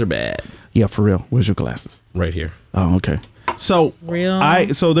my eyes are bad. Yeah, for real. Where's your glasses? Right here. Oh, okay. So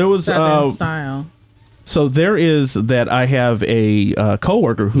there was Southern style. So there is that I have a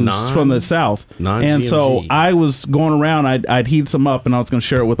coworker who's from the South, and so I was going around. I'd heat some up, and I was going to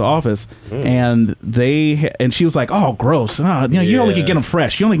share it with the office. And she was like, "Oh, gross! You only can get them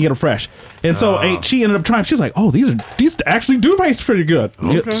fresh. You only can get them fresh." And so she ended up trying. She was like, "Oh, these actually do taste pretty good."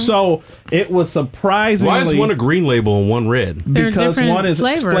 Okay. So it was surprisingly. Why is one a green label and one red? Because one is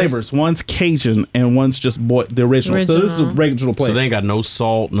flavors. One's Cajun and one's just the original. So this is a original flavor. So they ain't got no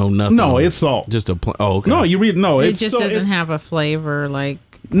salt, no nothing. No, it's salt. Just a okay. No, you read It just doesn't have a flavor like.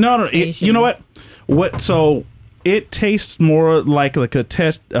 No. You know what? So it tastes more like a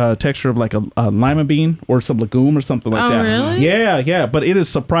texture of like a lima bean or some legume or something like that. Oh, really? Yeah. But it is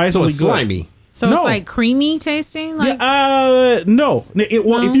surprisingly good. Slimy. So it's like creamy tasting. Like no.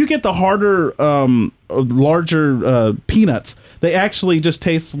 If you get the harder, larger peanuts, they actually just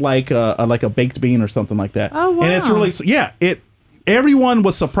taste like a baked bean or something like that. Oh wow! And it's really everyone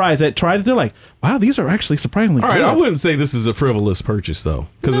was surprised that tried it. They're like, wow, these are actually surprisingly All right, good. I wouldn't say this is a frivolous purchase though,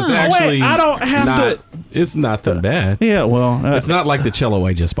 because it's actually I don't have not. It's not that bad. Yeah, well, it's not like the cello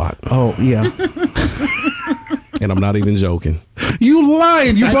I just bought. Oh yeah, and I'm not even joking. You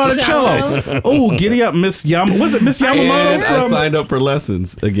lying? You bought a cello? Oh, giddy up, Miss Was it Miss Yamamoto? And I signed up for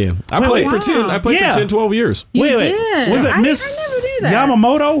lessons again. I played for 10. I played for 10, 12 years. You Wait. did. Was it Miss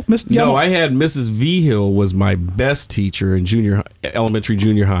Yamamoto? Miss No, I had Mrs. V Hill was my best teacher in elementary,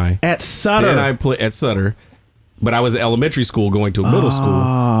 junior high at Sutter. Then I played at Sutter, but I was at elementary school going to middle school,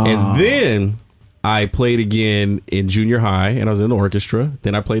 and then I played again in junior high, and I was in the orchestra.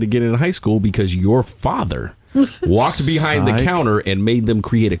 Then I played again in high school because your father walked behind the counter and made them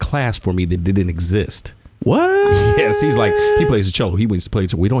create a class for me that didn't exist. What? Yes, he's like, he plays the cello. He wants to play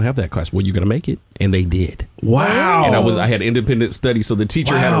cello. We don't have that class. Well, you're gonna make it, and they did. Wow. And I had independent study, so the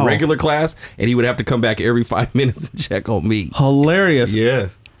teacher had a regular class, and he would have to come back every 5 minutes and check on me. Hilarious.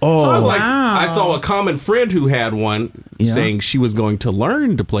 Yes. Oh, so I was like, I saw a common friend who had one saying she was going to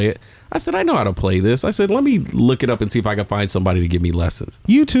learn to play it. I said, I know how to play this. I said, let me look it up and see if I can find somebody to give me lessons.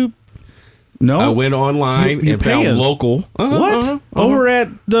 YouTube. No, I went online and found local. What? Over at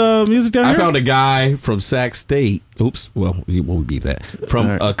the music down here? I found a guy from Sac State. Oops. Well, we would beat that. From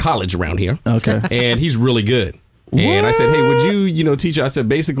a college around here. Okay. And he's really good. And I said, hey, would you, teach? I said,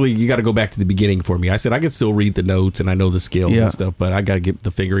 basically, you got to go back to the beginning for me. I said, I can still read the notes and I know the scales and stuff, but I got to get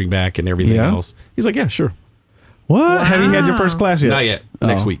the fingering back and everything else. He's like, yeah, sure. What? Wow. Have you had your first class yet? Not yet.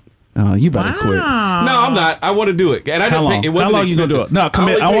 Next week. Oh, you better quit. No, I'm not. I want to do it. And I How didn't long? Pay, it wasn't How long expensive. You gonna do it? No,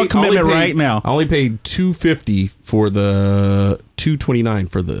 commit. I want commitment right now. I only paid $250 for the $229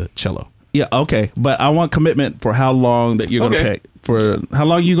 for the cello. Yeah, okay, but I want commitment for how long that you're gonna pay. For how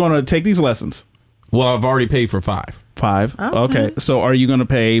long you gonna take these lessons? Well, I've already paid for 5. 5. Okay, so are you gonna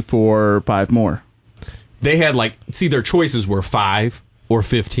pay for 5 more? They had their choices were 5 or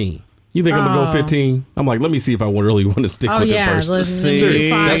 15. You think I'm gonna go 15? I'm like, let me see if I really want to stick with it first.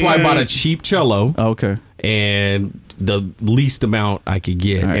 That's why I bought a cheap cello. Okay. And the least amount I could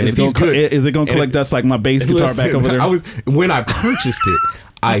get. Right. And if he's good, is it gonna collect dust like my bass guitar back over there? When I purchased it,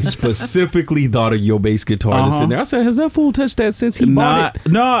 I specifically thought of your bass guitar that's in there. I said, has that fool touched that since he bought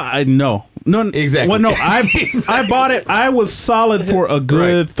it? No, exactly. Well, no, I bought it. I was solid for a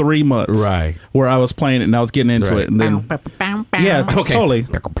good 3 months. Right. Where I was playing it and I was getting into it, and then totally.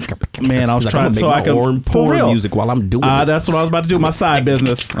 Man, I was trying so I could pour music while I'm doing it. That's what I was about to do. My side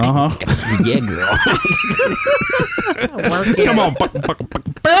business. Yeah, girl. Come on.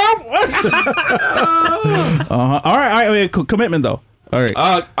 All right. Commitment though. All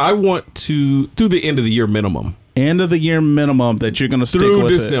right. I want to through the end of the year minimum. End of the year minimum that you're going to stick through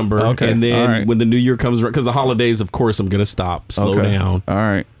with December, Okay. And then when the new year comes around, because the holidays, of course, I'm going to slow down. All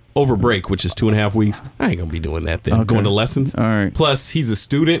right. Over break, which is 2.5 weeks, I ain't gonna be doing that then. Going to lessons. All right. Plus, he's a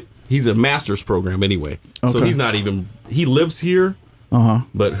student. He's a master's program anyway, so he's not even. He lives here.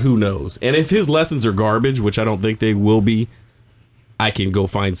 But who knows? And if his lessons are garbage, which I don't think they will be, I can go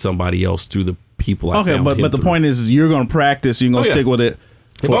find somebody else through the people I found. But the point is you're going to practice. You're going to stick with it.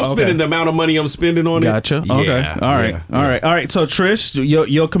 If I'm spending the amount of money I'm spending on it, okay, all right. So Trish,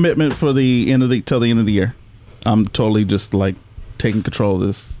 your commitment for the end of till the end of the year. I'm totally just taking control of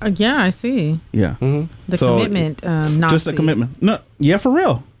this. Yeah, I see. Yeah, the commitment. Just a commitment. No, yeah, for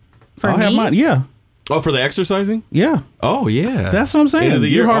real. I'll have mine. Yeah. Oh, for the exercising? Yeah. Oh, yeah. That's what I'm saying. End of the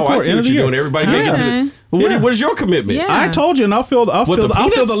year. Hardcore. I see what you're doing. Everybody get to the. What is your commitment? Yeah. I told you, and I'll fill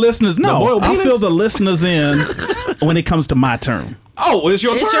the listeners. No, I'll fill the listeners in when it comes to my turn. Oh, it's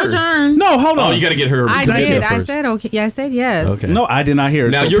your turn. It's your turn. No, hold on. Oh, you got to get her. I did. I said okay. Yeah, I said yes. Okay. No, I did not hear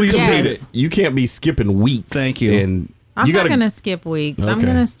it. Now you're committed. You can't be skipping weeks. Thank you. And I'm not gonna skip weeks. I'm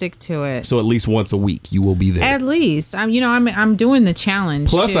gonna stick to it. So at least once a week you will be there. At least I'm doing the challenge.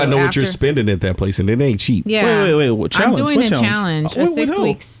 Plus, I know what you're spending at that place, and it ain't cheap. Yeah. Wait. What challenge? I'm doing what a challenge. A 6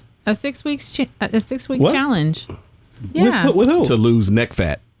 weeks. A 6 week challenge. Yeah. With who? To lose neck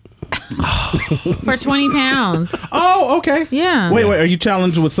fat. For 20 pounds. Oh, okay. Yeah. Wait. Are you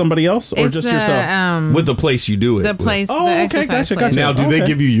challenged with somebody else or just yourself? With the place you do it. The place. Oh, the okay. exercise Gotcha. place. Now, do they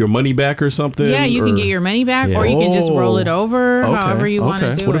give you your money back or something? Yeah, you can get your money back, or you can just roll it over, however you want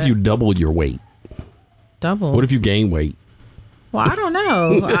to do it. What if you double your weight? Double. What if you gain weight? Well, I don't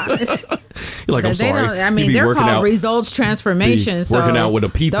know. You're like, I'm sorry. They're called results transformation. So working out with a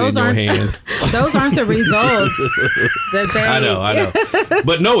pizza in your hand. Those aren't the results that they. I know.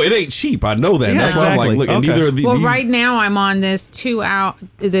 But no, it ain't cheap. I know that. Yeah, that's why I'm like, look, and neither of these. Well, right now I'm on this 2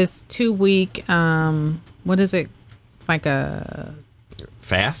 week. What is it? It's like a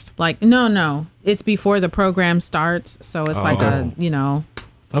fast. No. It's before the program starts, so it's like a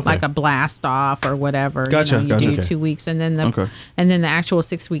like a blast off or whatever. Gotcha. You do 2 weeks, and then the actual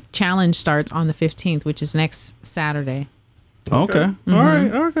 6-week challenge starts on the 15th, which is next Saturday. Okay. All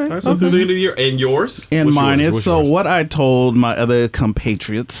right. Okay. So through the end of the year, and yours? And What's mine yours? is what I told my other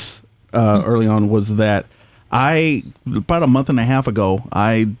compatriots early on was that about a month and a half ago,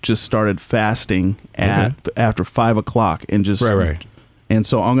 I just started fasting after 5 o'clock and just right. And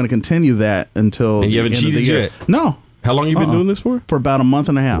so I'm going to continue that until And you haven't the end of the cheated year. yet? No. How long you been doing this for? For about a month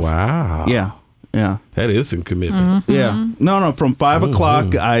and a half. Wow. Yeah. That is some commitment. Yeah. No. From 5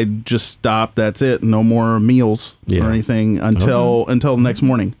 o'clock, I just stopped. That's it. No more meals or anything until the next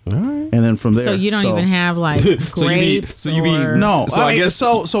morning. All right. And then from there. So you don't even have like grapes. No. So I guess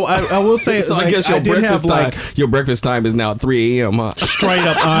so. I will say. So I guess your breakfast time is now at 3 a.m. Huh? Straight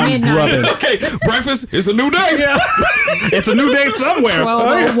up, I'm grubbing. Okay, breakfast. It's a new day. Yeah. It's a new day somewhere.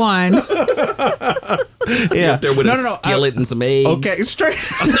 12:01. Yeah. Up there with a skillet and some eggs. Okay, straight.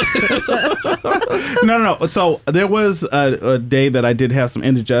 No. So there was a day that I did have some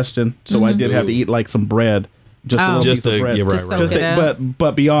indigestion, so I did have to eat like some bread. Just a little piece of bread.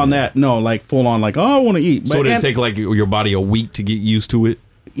 But beyond that, no, like full on, like, I want to eat. So did it take like your body a week to get used to it?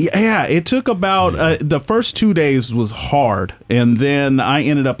 Yeah, it took about the first 2 days was hard, and then I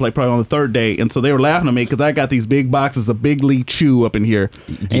ended up like probably on the third day, and so they were laughing at me because I got these big boxes of Big League Chew up in here,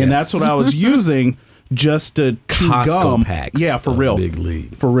 and that's what I was using just to chew Costco gum. packs. Yeah, for real. Big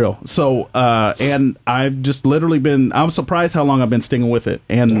League. For real. So, and I've just literally I'm surprised how long I've been sticking with it,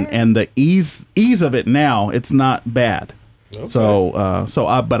 and the ease of it now, it's not bad.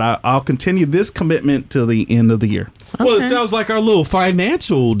 Okay. But I'll continue this commitment till the end of the year. Well, it sounds like our little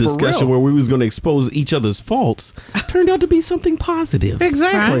financial discussion where we was going to expose each other's faults turned out to be something positive.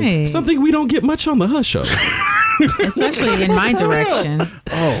 Exactly. Right. Something we don't get much on the Hush Show. Especially in my direction.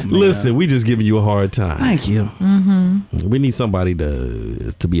 Oh, man. Listen, we just giving you a hard time. Thank you. Mm-hmm. We need somebody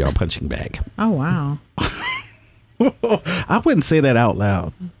to be our punching bag. Oh, wow. I wouldn't say that out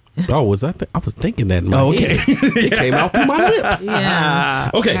loud. Oh, was I? I was thinking that in my head. It came out through my lips. Yeah.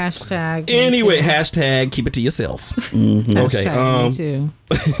 Okay. Hashtag. Anyway, hashtag keep it to yourself. Mm-hmm. Okay. Hashtag me too.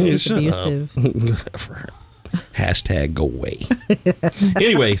 It's abusive. Whatever. Hashtag go away.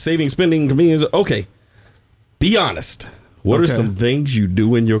 Anyway, saving, spending, convenience. Okay. Be honest. What are some things you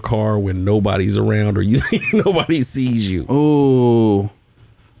do in your car when nobody's around or you think nobody sees you? Ooh.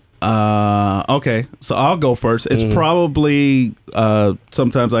 Okay, so I'll go first. It's probably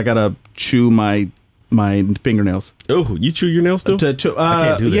sometimes I gotta chew my fingernails. Oh, you chew your nails still? I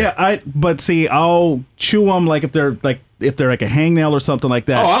can't do that. Yeah, but see, I'll chew them like if they're like a hangnail or something like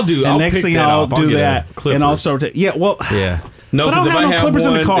that. Oh, I'll do. And I'll next pick thing that I'll off. do I'll get that, and I'll start to no, but because if I have clippers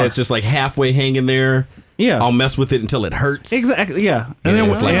in the one car. that's just like halfway hanging there, I'll mess with it until it hurts. Exactly. Yeah, and then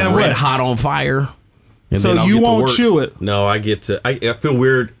it's like red hot on fire. And so you won't chew it? No, I feel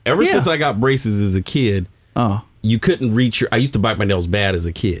weird. Ever since I got braces as a kid, you couldn't reach I used to bite my nails bad as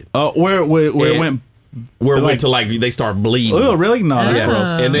a kid. Oh, where it went? Where it went to like they start bleeding. Oh, really? No, that's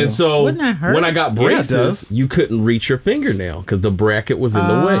gross. And then so Wouldn't that hurt? when I got braces, you couldn't reach your fingernail because the bracket was in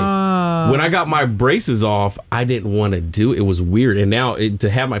the way. When I got my braces off, I didn't want to do it. It was weird. And now to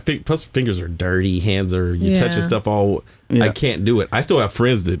have my plus fingers are dirty, hands are touching stuff all. I can't do it. I still have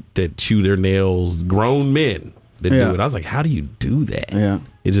friends that chew their nails, grown men that do it. I was like, how do you do that? Yeah,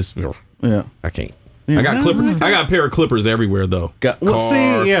 it just I can't. Yeah. I got clippers. I got a pair of clippers everywhere though.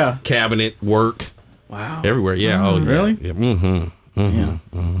 Car, cabinet, work. Wow. Everywhere. Yeah. Oh, yeah. Really? Yeah.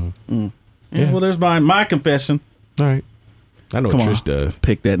 Mm-hmm. Yeah. Well, there's my confession. All right. I know what Trish does.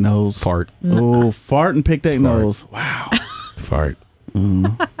 Pick that nose. Fart. Oh, fart and pick that nose. Wow. Fart.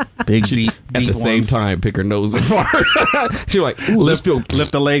 Big deep at the same time, pick her nose and fart. She's like, ooh, lift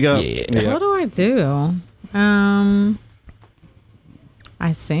the leg up. Yeah. What do I do?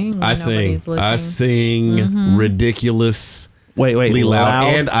 I sing. When I sing ridiculous. Wait, loud.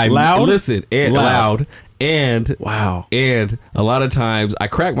 And I listen and loud. And wow. And a lot of times I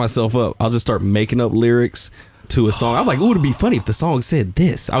crack myself up. I'll just start making up lyrics to a song. I'm like, ooh, it'd be funny if the song said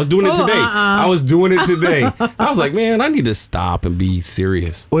this. I was doing it today. I was like, man, I need to stop and be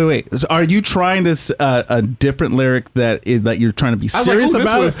serious. Wait. Are you trying to a different lyric that you're trying to be serious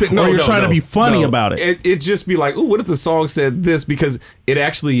about it, or you're trying to be funny about it? It just be like, ooh, what if the song said this? Because it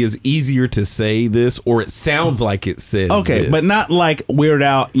actually is easier to say this, or it sounds like it says okay, this. but not like Weird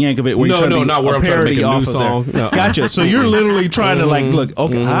Al Yankovic. Where not where I'm trying to make a new song. No. Gotcha. So you're literally trying to like look.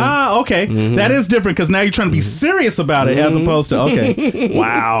 Okay, okay, that is different because now you're trying to be serious about it as opposed to okay.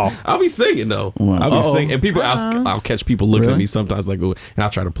 Wow. I'll be singing though. I'll be singing, and people, I'll catch people looking at me sometimes like, ooh, and I'll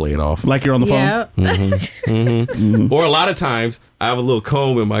try to play it off like you're on the phone. Or a lot of times I have a little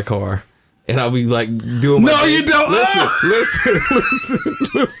comb in my car. and I'll be like doing my No, thing. you don't.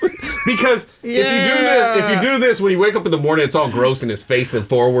 Listen. Because if you do this when you wake up in the morning, it's all gross and it's facing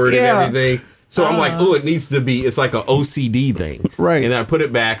forward and everything. So I'm like, it needs to be, it's like an OCD thing. Right. And then I put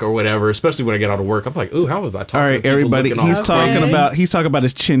it back or whatever, especially when I get out of work. I'm like, how was I talking? All right, everybody. He's talking about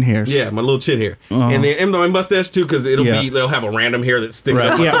his chin hairs. Yeah, my little chin hair. And then my mustache too, because they'll have a random hair that's sticking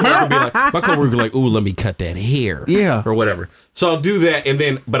up. My coworker will be like, ooh, let me cut that hair. Yeah. Or whatever. So I'll do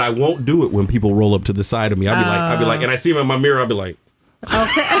that, but I won't do it when people roll up to the side of me. I'll be like, and I see them in my mirror, I'll be like,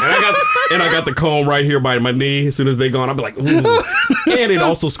 okay. and I got the comb right here by my knee. As soon as they gone, I'll be like, ooh. And it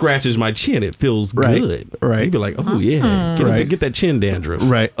also scratches my chin. It feels good. Right. You'd be like, oh yeah, get that chin dandruff.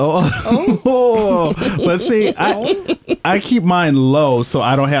 Right. Oh. But see, I keep mine low, so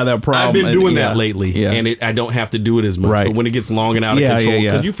I don't have that problem. I've been doing that lately, and I don't have to do it as much. Right. But when it gets long and out of control,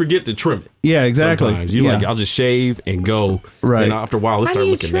 because you forget to trim it. Yeah, exactly. Sometimes you like, I'll just shave and go. Right. And after a while, it starts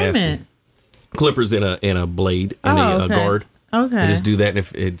looking nasty. It? Clippers in a blade and a guard. Okay. I just do that, and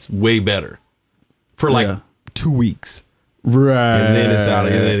if it's way better for like 2 weeks. Right. And then it's out.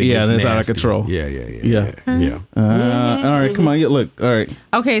 And then it gets it's nasty. out of control. Yeah. All right, come on. Look. All right.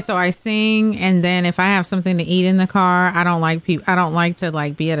 Okay, so I sing, and then if I have something to eat in the car, I don't like to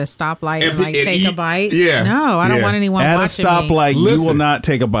like be at a stoplight and like take a bite. Yeah. No, I don't want anyone at watching a stoplight. me. You will not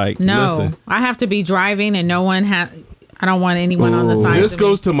take a bite. No, I have to be driving, and no one I don't want anyone on the side. This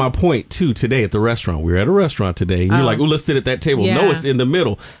goes to my point too. Today at the restaurant, we were at a restaurant today, and you're like, "Oh, let's sit at that table." Yeah. No, it's in the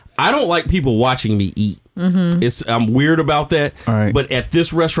middle. I don't like people watching me eat. I'm weird about that. All right. But at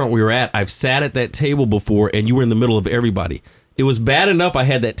this restaurant we were at, I've sat at that table before, and you were in the middle of everybody. It was bad enough I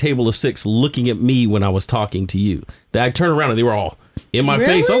had that table of 6 looking at me when I was talking to you. That I turned around and they were all in my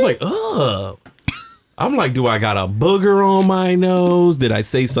face. I was like, "Ugh." I'm like, do I got a booger on my nose? Did I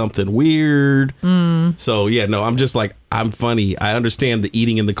say something weird? So, I'm just like, I'm funny. I understand the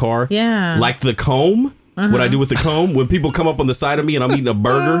eating in the car. Yeah. Like the comb. What I do with the comb, when people come up on the side of me and I'm eating a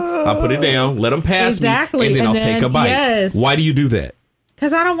burger, I put it down, let them pass me, and then I'll take a bite. Yes. Why do you do that?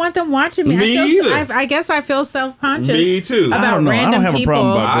 Because I don't want them watching me. I guess I feel self-conscious. Me too. About random I don't have people. a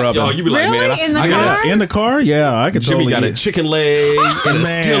problem about grubbing. You be like, Really? man, In the car? In the car? Yeah, I could Jimmy totally got a chicken leg and a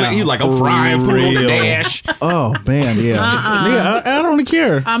skillet. He's like, I'm frying food on the dash. Oh, man, yeah. Yeah, I don't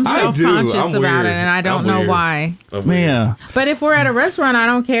care. I'm self-conscious about it, and I don't know why. Man. But if we're at a restaurant, I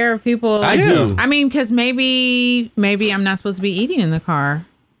don't care if people... I do. I mean, because maybe I'm not supposed to be eating in the car.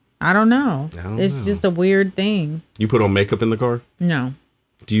 I don't know. It's just a weird thing. You put on makeup in the car? No.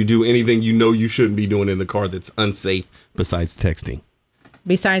 Do you do anything you know you shouldn't be doing in the car that's unsafe besides texting?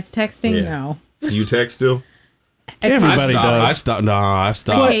 Besides texting, no. Do you text still? Everybody does. I've stopped. No, I've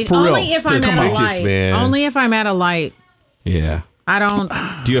stopped. Okay, only if I'm at a light. Man. Only if I'm at a light. Yeah. I don't.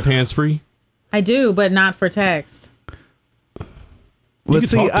 Do you have hands free? I do, but not for text.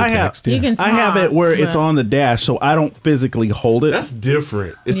 Let's see. You can talk, I have it where it's on the dash, so I don't physically hold it. That's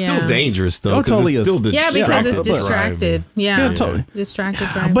different. It's still dangerous though. Oh, totally it's still is. Yeah, because it's distracted. Yeah, totally. Distracted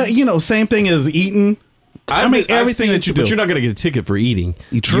driving. But same thing as eating. Everything that you do. But you're not going to get a ticket for eating.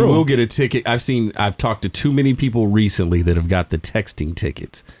 True. You will get a ticket. I've talked to too many people recently that have got the texting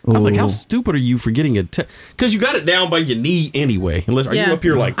tickets. I was like, how stupid are you for getting a text? Because you got it down by your knee anyway. Are you up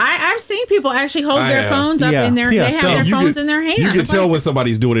here like... I've seen people actually hold their phones up in their... Yeah, they have their phones in their hand. You can tell when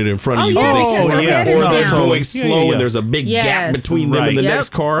somebody's doing it in front of you. Yeah, or they're going slow and there's a big gap between them and the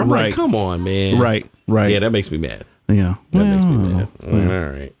next car. I'm like, come on, man. Right. Yeah, that makes me mad. Yeah. That makes me mad.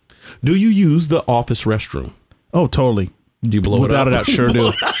 All right. Do you use the office restroom? Oh, totally. Do you blow Without it up? I sure do.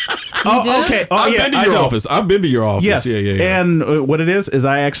 Okay. Oh, I've been to your office. I've been to your office. Yes. Yeah. And what it is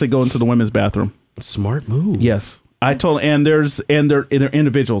I actually go into the women's bathroom. Smart move. Yes. And they're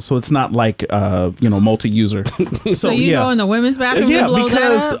individuals, so it's not like multi-user. So you go in the women's bathroom and blow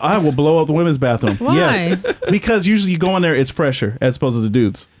that up? I will blow up the women's bathroom. Why? Yes. Because usually you go in there, it's fresher as opposed to the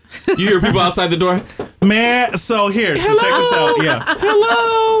dudes. You hear people outside the door? Man, so here, so check this out. Yeah.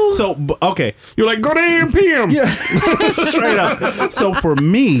 Hello. So, okay. You're like, good AM, PM. Yeah. Straight up. So for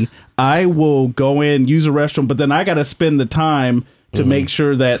me, I will go in, use a restroom, but then I got to spend the time to make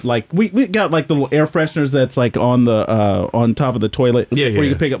sure that like we got like the little air fresheners that's like on the on top of the toilet where you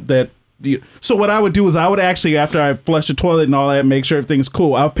can pick up that. So what I would do is I would actually, after I flush the toilet and all that, make sure everything's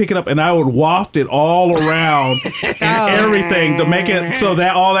cool. I would pick it up and I would waft it all around and everything to make it so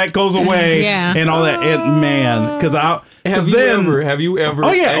that all that goes away and all that. And man, because have you ever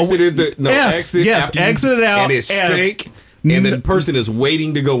exited the exited out and it stank and the person is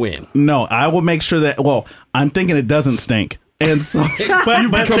waiting to go in? No, I will make sure that. Well, I'm thinking it doesn't stink. And so, you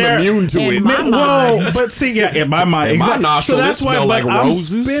become immune to it. But see, in my mind, in my nostril, so that's why like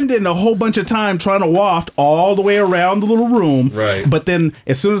roses. I'm spending a whole bunch of time trying to waft all the way around the little room. Right. But then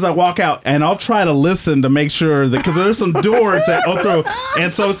as soon as I walk out, and I'll try to listen to make sure that, because there's some doors that go through,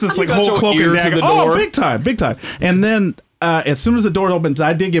 and so it's this like whole cloak and dagger. Oh, big time. And then as soon as the door opens,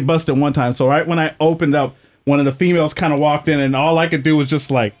 I did get busted one time. So right when I opened up, one of the females kind of walked in, and all I could do was just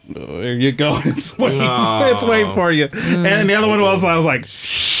like, there you go. It's waiting for you. And the other one was, I was like,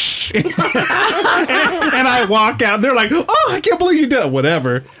 shh. and I walk out. They're like, oh, I can't believe you did it.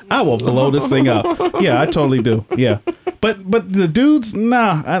 Whatever. I will blow this thing up. Yeah, I totally do. Yeah. But the dudes,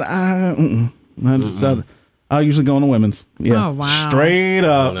 nah. I'll usually go on the women's. Yeah. Oh, wow. Straight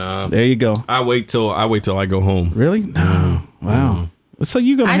up. Nah. There you go. I wait till I go home. Really? No. Wow. So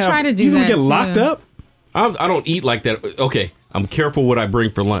you gonna try to do you gonna that get locked too. up? I don't eat like that. Okay, I'm careful what I bring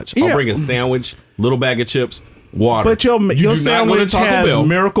for lunch. I'll bring a sandwich, little bag of chips, water. But your sandwich has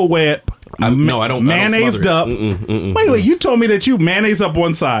Miracle Whip. No, I don't. Mayonnaised up. Wait, you told me that you mayonnaise up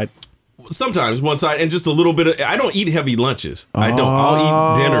one side. Sometimes one side, and just a little bit of. I don't eat heavy lunches. I don't.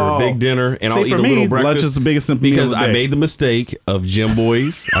 I'll eat dinner, big dinner, and I'll eat a little breakfast. Lunch is the biggest meal because of the I day. made the mistake of Jim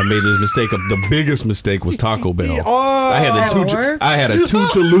Boy's. I made the mistake of the biggest mistake was Taco Bell. I had a two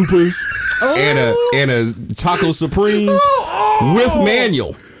chalupas and a taco supreme with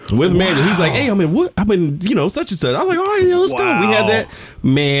manual. He's like, hey, I'm in, such and such. I was like, all right, let's go. We had that.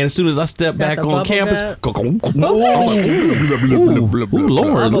 Man, as soon as I stepped back on campus, Lord,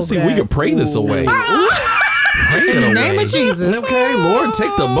 let's see if we can pray this away. In the name of Jesus. Okay, Lord,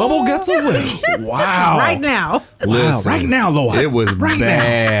 take the bubble guts away. Wow. Right now. Listen, right now, Lord. It was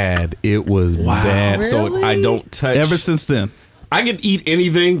bad. It was bad. Really? So I don't touch. Ever since then. I can eat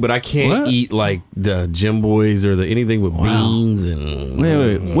anything, but I can't eat like the Jim Boys or anything with beans and.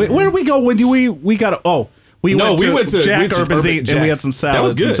 Wait. Where did we go when we got? We went to Jack Urban's Eat and we had some salads. That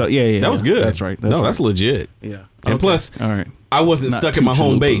was good. Yeah. That was good. That's right. That's legit. Yeah. And plus, all right. I wasn't stuck in my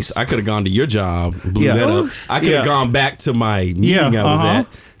home chalupas. base. I could have gone to your job, blew that up. I could have gone back to my meeting I was at.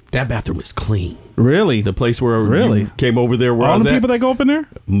 That bathroom is clean. Really? The place where you came over there where I was all the at. people that go up in there?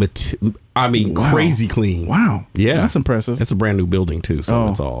 Crazy clean. Wow. Yeah. That's impressive. It's a brand new building too, so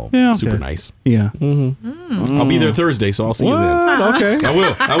it's all super nice. Yeah. I'll be there Thursday, so I'll see you then. Okay. I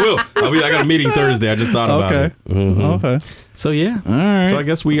will. I got a meeting Thursday. I just thought about it. Okay. So yeah. All right. So I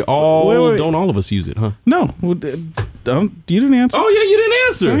guess we all don't all of us use it, huh? No. You didn't answer. Oh yeah, you didn't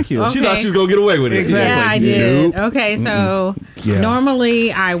answer. Thank you. She thought she was gonna get away with it. Exactly. Yeah, I did. Nope. Okay, so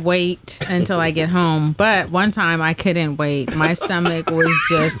normally I wait until I get home, but one time I couldn't wait. My stomach was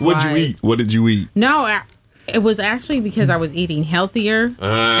just. What'd you eat? What did you eat? No, it was actually because I was eating healthier,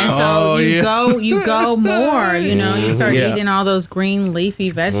 and so you go more. You start eating all those green leafy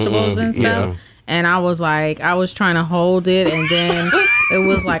vegetables and stuff. Yeah. And I was trying to hold it, and then it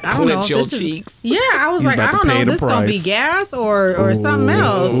was like, I don't know if this is. Yeah, I was like, I don't know if this is gonna be gas or something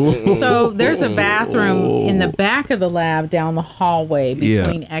else. So there's a bathroom in the back of the lab down the hallway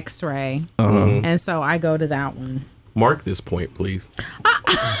between X-ray, and so I go to that one. Mark this point, please.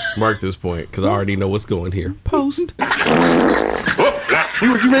 Mark this point, because I already know what's going here. Post. See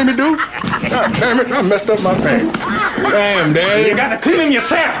what you made me do? God damn it, I messed up my pants. Damn, Daddy. You gotta clean them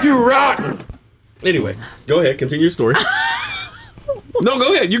yourself, you rotten. Anyway, go ahead. Continue your story. No,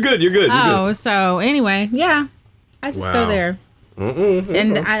 go ahead. You're good. So anyway, yeah. I just go there.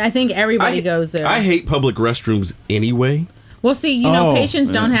 And I think everybody goes there. I hate public restrooms anyway. Well, see, patients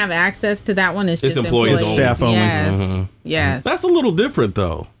don't have access to that one. It's just employees only. Staff only. Yes. Yes. That's a little different,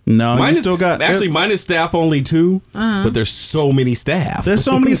 though. No, mine mine is staff only too, but there's so many staff. There's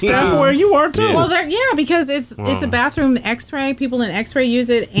so many staff where you are too. Yeah. Well, because it's a bathroom X-ray. People in X-ray use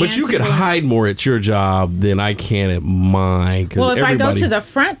it. But you could hide more at your job than I can at mine. Well, if I go to the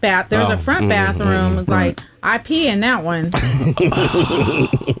front there's a front bathroom. I pee in that one.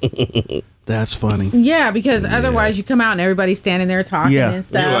 That's funny. Yeah, because otherwise you come out and everybody's standing there talking and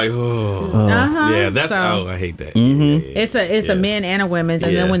stuff. You're like, yeah, that's I hate that. It's a men and a women's,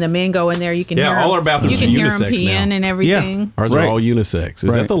 and then when the men go in there, you can hear all our bathrooms are unisex them peeing now. And everything. Yeah. Ours are all unisex.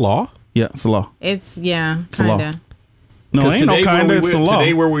 Is that the law? Yeah, it's the law. It's kind of. No, ain't no kind of. It's the law.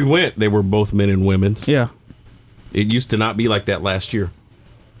 Today where we went, they were both men and women's. Yeah. It used to not be like that last year.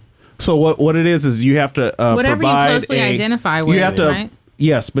 So what it is you have to whatever provide you closely identify with, you have to, right?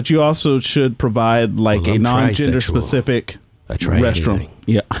 Yes, but you also should provide a non-gender specific restroom. Anything.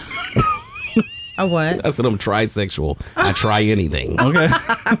 Yeah. A what? I said I'm trisexual. I try anything. Okay.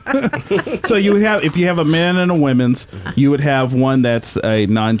 So you would have, if you have a men and a women's, you would have one that's a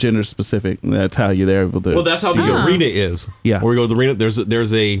non-gender specific. That's how you're able to. Well, that's how the arena is. Yeah. Where we go to the arena,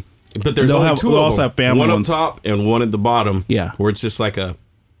 there's a But there's only two of them. Have family one ones. up top and one at the bottom. Yeah. Where it's just like a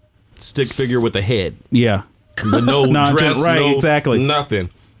stick figure with a head. Yeah. But no dress, exactly. Nothing.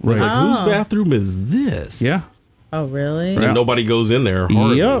 Right. It's like, whose bathroom is this? Yeah. Oh, really? And nobody goes in there.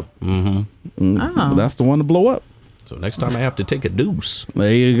 Hardly. Yep. Oh. That's the one to blow up. So next time I have to take a deuce.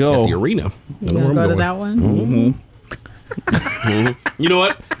 There you go. At the arena. You gonna go to that one? You know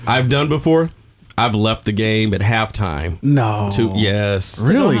what I've done before? I've left the game at halftime. No. Yes.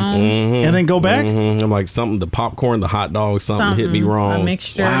 Really? And then go back? I'm like, the popcorn, the hot dog, something hit me wrong. A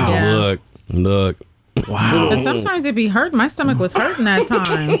mixture. Wow. Yeah. Look. Wow. But sometimes it'd be hurting. My stomach was hurting that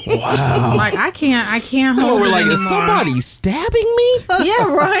time. Wow. Like I can't hold we're it like, anymore. is somebody stabbing me?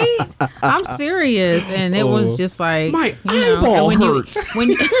 Yeah, right. I'm serious, and it was just like my eyeball hurts. When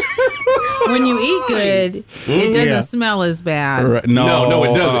you eat good, it doesn't smell as bad. Right. No,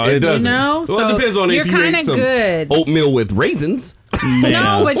 it doesn't. It doesn't. You know? Well, it depends on you're if you ate some good. oatmeal with raisins.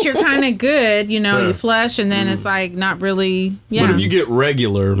 No, but you're kind of good. You know, you flush, and then it's like not really. Yeah. But if you get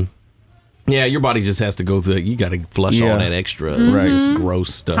regular. Yeah, your body just has to go through. You got to flush all that extra, just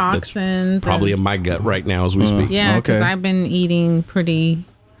gross stuff. Toxins that's probably in my gut right now as we speak. Yeah, because I've been eating pretty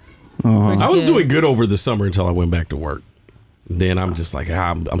I was doing good over the summer until I went back to work. Then I'm just like,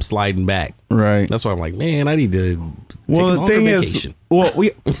 I'm sliding back. Right. That's why I'm like, man, I need to take well, a the longer thing vacation. what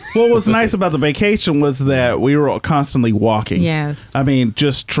was nice about the vacation was that we were constantly walking. Yes. I mean,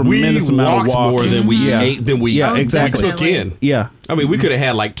 just tremendous we amount walked of walking. more than we ate, than we exactly. took in. Yeah. I mean, we could have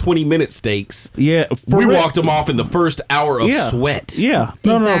had like 20-minute steaks. Yeah. We walked them off in the first hour of sweat. Yeah.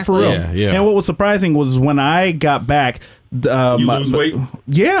 No, for real. Yeah. And what was surprising was when I got back, you lose weight?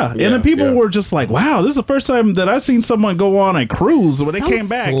 Yeah. And then people were just like, wow, this is the first time that I've seen someone go on a cruise when they came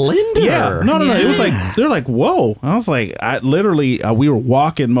back. Slender. Yeah. No. It was like, they're like, whoa. I was like, I literally, we were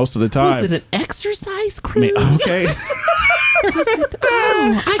walking most of the time. Was it an exercise cruise? Okay.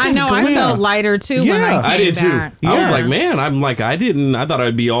 I know. I felt lighter too when I came I did back. too. I was like, man, I thought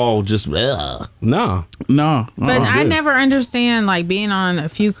I'd be all just, no. But I never understand like being on a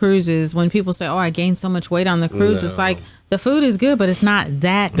few cruises when people say, oh, I gained so much weight on the cruise. It's like the food is good, but it's not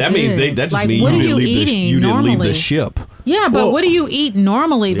that That good. means that just like, means what you are didn't leave normally? the ship. Yeah, but what do you eat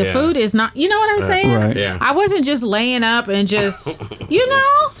normally? The food is not, you know what I'm saying? Right. Yeah. I wasn't just laying up and just, you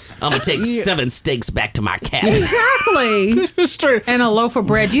know? I'm going to take 7 steaks back to my cabin. Exactly. Straight. And a loaf of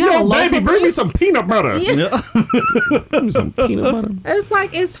bread. You have a loaf of bread? bring me some peanut butter. Bring me some peanut butter. It's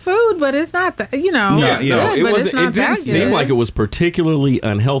like, it's food, but it's not, you know. It's good, It but wasn't. it's not It didn't that seem good. like it was particularly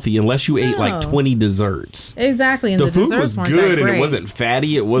unhealthy unless you ate like 20 desserts. Exactly. And The the food desserts was weren't good that and great. it wasn't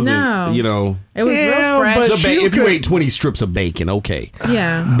fatty. It wasn't, No. It was real fresh. but if you ate 20 strips of bacon, okay.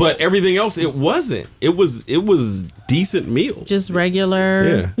 Yeah. But everything else, it wasn't. It was decent meal. Just regular.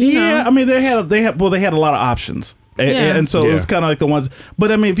 Yeah. You know. Yeah, I mean they had a lot of options. And so it was kind of like the ones,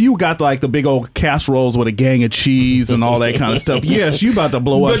 but I mean, if you got like the big old casseroles with a gang of cheese and all that kind of stuff, yes, you about to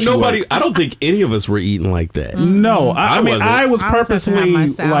blow up. But nobody, I don't think any of us were eating like that. No, I mean, wasn't. I was I always have to have purposely my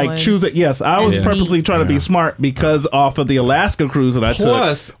salad like choosing. Yes, I was and purposely meat. trying to be smart because off of the Alaska cruise that I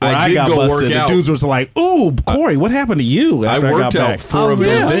Plus, took, where I did got go busted, work out. the dudes was like, "Ooh, Corey, what happened to you?" I After worked got out back. 4 of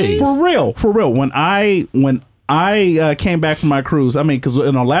those days. For real. When I came back from my cruise, I mean, because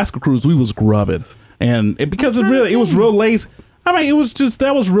in Alaska cruise we was grubbing. And because it was real lazy. I mean, it was just,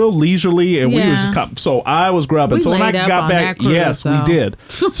 that was real leisurely, and we were just, so I was grubbing. We So when I laid up got on back, that cruise, yes, we though. did.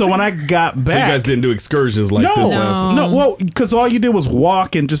 So when I got back. So you guys didn't do excursions like this last one? No, well, because all you did was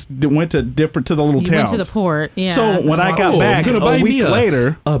walk and just went to the little You towns. went to the port. Yeah. So when I got back, a week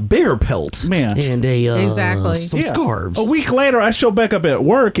later. A bear pelt. Man. And Exactly. some scarves. A week later, I showed back up at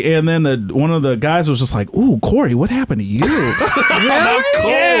work, and then one of the guys was just like, "Ooh, Corey, what happened to you?" That's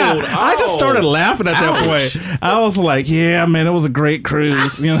cold. Yeah, I just started laughing at that point. I was like, "Yeah, man, it was a great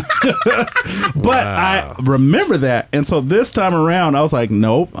cruise," you know. But I remember that, and so this time around, I was like,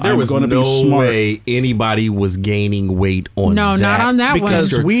 "Nope, There was going to no be smart." way anybody was gaining weight on No, that. not on that one.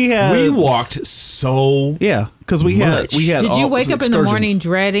 Because we walked so because we had Did you wake up in the morning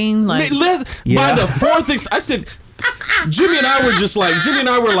dreading like? By the fourth, I said. Jimmy and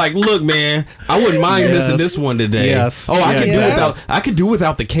I were like, look, man, I wouldn't mind missing this one today. Yes. Oh, I could do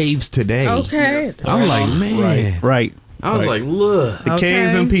without the caves today. Okay. I'm like, man. Right. I was like, look. The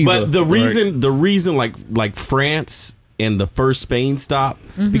caves and pizza. But the reason like France and the first Spain stop,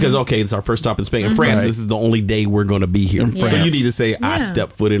 because it's our first stop in Spain. In France, this is the only day we're going to be here. So you need to say, I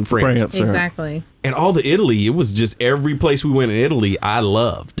stepped foot in France. Exactly. And all the Italy, it was just every place we went in Italy, I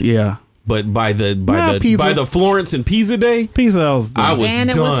loved. Yeah. But by the Florence and Pisa day, Pisa was I was and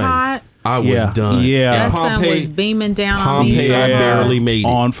done. it was hot. I was done. Yeah. That sun Pompeii was beaming down on me. Pompeii, I barely made it.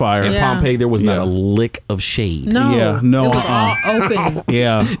 On fire. In Yeah. Pompeii, there was not a lick of shade. No. Yeah, no, It was all open.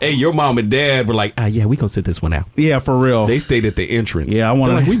 Yeah. Hey, your mom and dad were like, yeah, we gonna sit this one out. Yeah, for real. They stayed at the entrance. Yeah, I want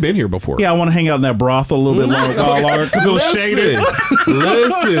to. Like, we've been here before. Yeah, I want to hang out in that brothel a little bit longer because it was shaded.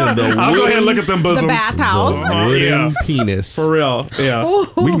 Listen, I'll go ahead and look at them bosoms. The bathhouse. The wooden penis. For real. Yeah.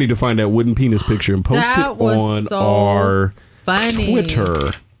 We need to find that wooden penis picture and post That it was on so our funny.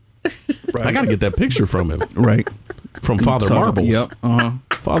 Twitter. Right. I got to get that picture from him. Right. From Father Marbles. Yep.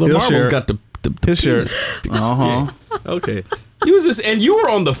 Father He'll Marbles share. got the His shirt. penis. Yeah. Okay. He was just, and you were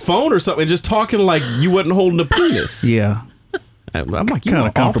on the phone or something, just talking like you wasn't holding a penis. Yeah. I'm like, you Kind were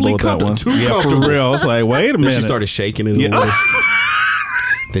of comfortable with that one. Too Yeah, comfortable. for real. I was like, wait a Then minute. she started shaking it a little.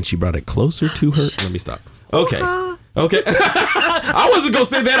 Then she brought it closer to her. Let me stop. Okay. Okay. I wasn't going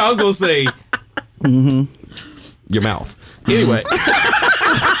to say that. I was going to say your mouth. Anyway.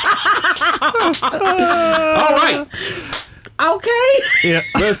 All right. Okay. Yeah.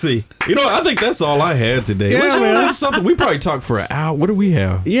 Let's see. You know, I think that's all I had today. Yeah, Let's man. have something. We probably talked for an hour. What do we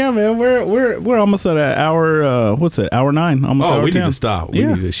have? Yeah, man. We're almost at an hour. What's it? Hour 9. Almost. Oh, hour we 10. need to stop. We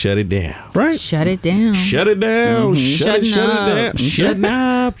Yeah. need to shut it down. Right. Shut it down. Shut it down. Shut it Shutting down. up. Shutting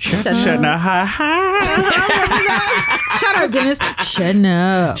up. Shutting up. Hi, hi. Shut up, Dennis. Shutting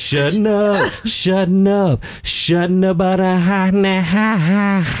up. Shutting up. Shutting up. Shutting up about a high.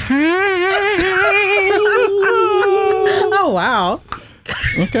 Oh, wow.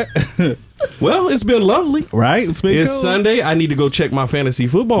 Okay. Well, it's been lovely. Right. It's been It's cool. Sunday. I need to go check my fantasy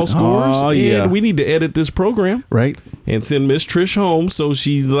football scores. Oh, yeah. And we need to edit this program. Right. And send MzTrish home so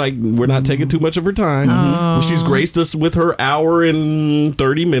she's like, we're not taking too much of her time. She's graced us with her hour and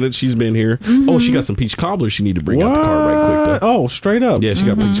 30 minutes she's been here. Oh, she got some peach cobbler she need to bring out the car right quick. Though. Oh, straight up. Yeah, she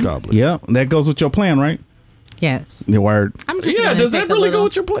got peach cobbler. Yeah. That goes with your plan, right? Yes. The word. I'm just Yeah, gonna does take that a really little- go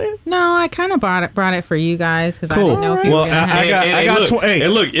with your plan? No, I kind of brought it for you guys because I Cool. didn't know if you Well, were gonna have I got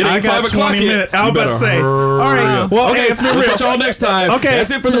and look, it ain't I got 5 o'clock 20 yet. minutes. I was You about to better say. All right. hurry up. Well, Okay, it's been we'll real. catch y'all next time. Okay.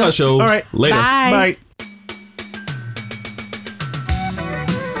 That's it for the Hush Show. All right. Later. Bye. Bye.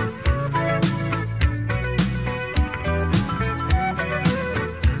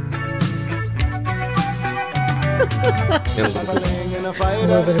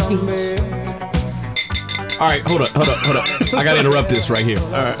 All right, hold up. I gotta interrupt this right here.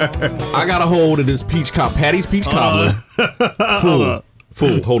 I got a hold of this Patty's peach cobbler.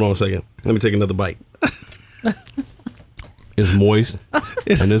 Full. Hold on a second. Let me take another bite. It's moist,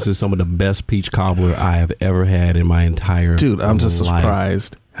 and this is some of the best peach cobbler I have ever had in my entire Dude, I'm just life.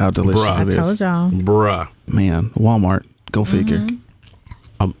 surprised how delicious Bruh. it is. I told y'all. Bruh. Man, Walmart. Go figure.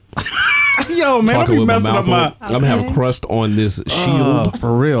 I'm Yo, man, talking I'm with my messing mouth up my. open. I'm gonna have a crust on this shield.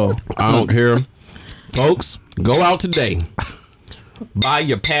 For real. I don't care. Folks, go out today. Buy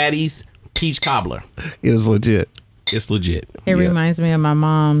your Patty's peach cobbler. It is legit. It's legit. It reminds me of my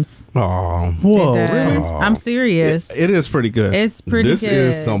mom's. Oh, Whoa. It does. really? I'm serious. It is pretty good. It's pretty This good.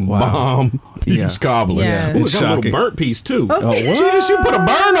 is some bomb peach Yeah. cobbler. Yeah. Ooh, It's it got a shocking. little burnt piece too. Oh, what? She put a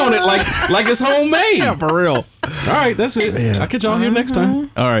burn on it like it's homemade. Yeah, for real. All right, that's it. Yeah. I'll catch y'all here next time.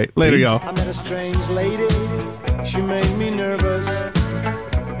 All right. Later, Peace. y'all. I met a strange lady, she made me nervous.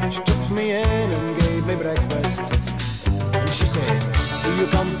 She took me in and gave me breakfast. And she said, do you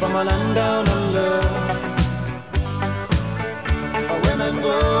come from a land down under? Where women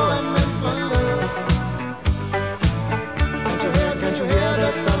go and men wonder. Can't you hear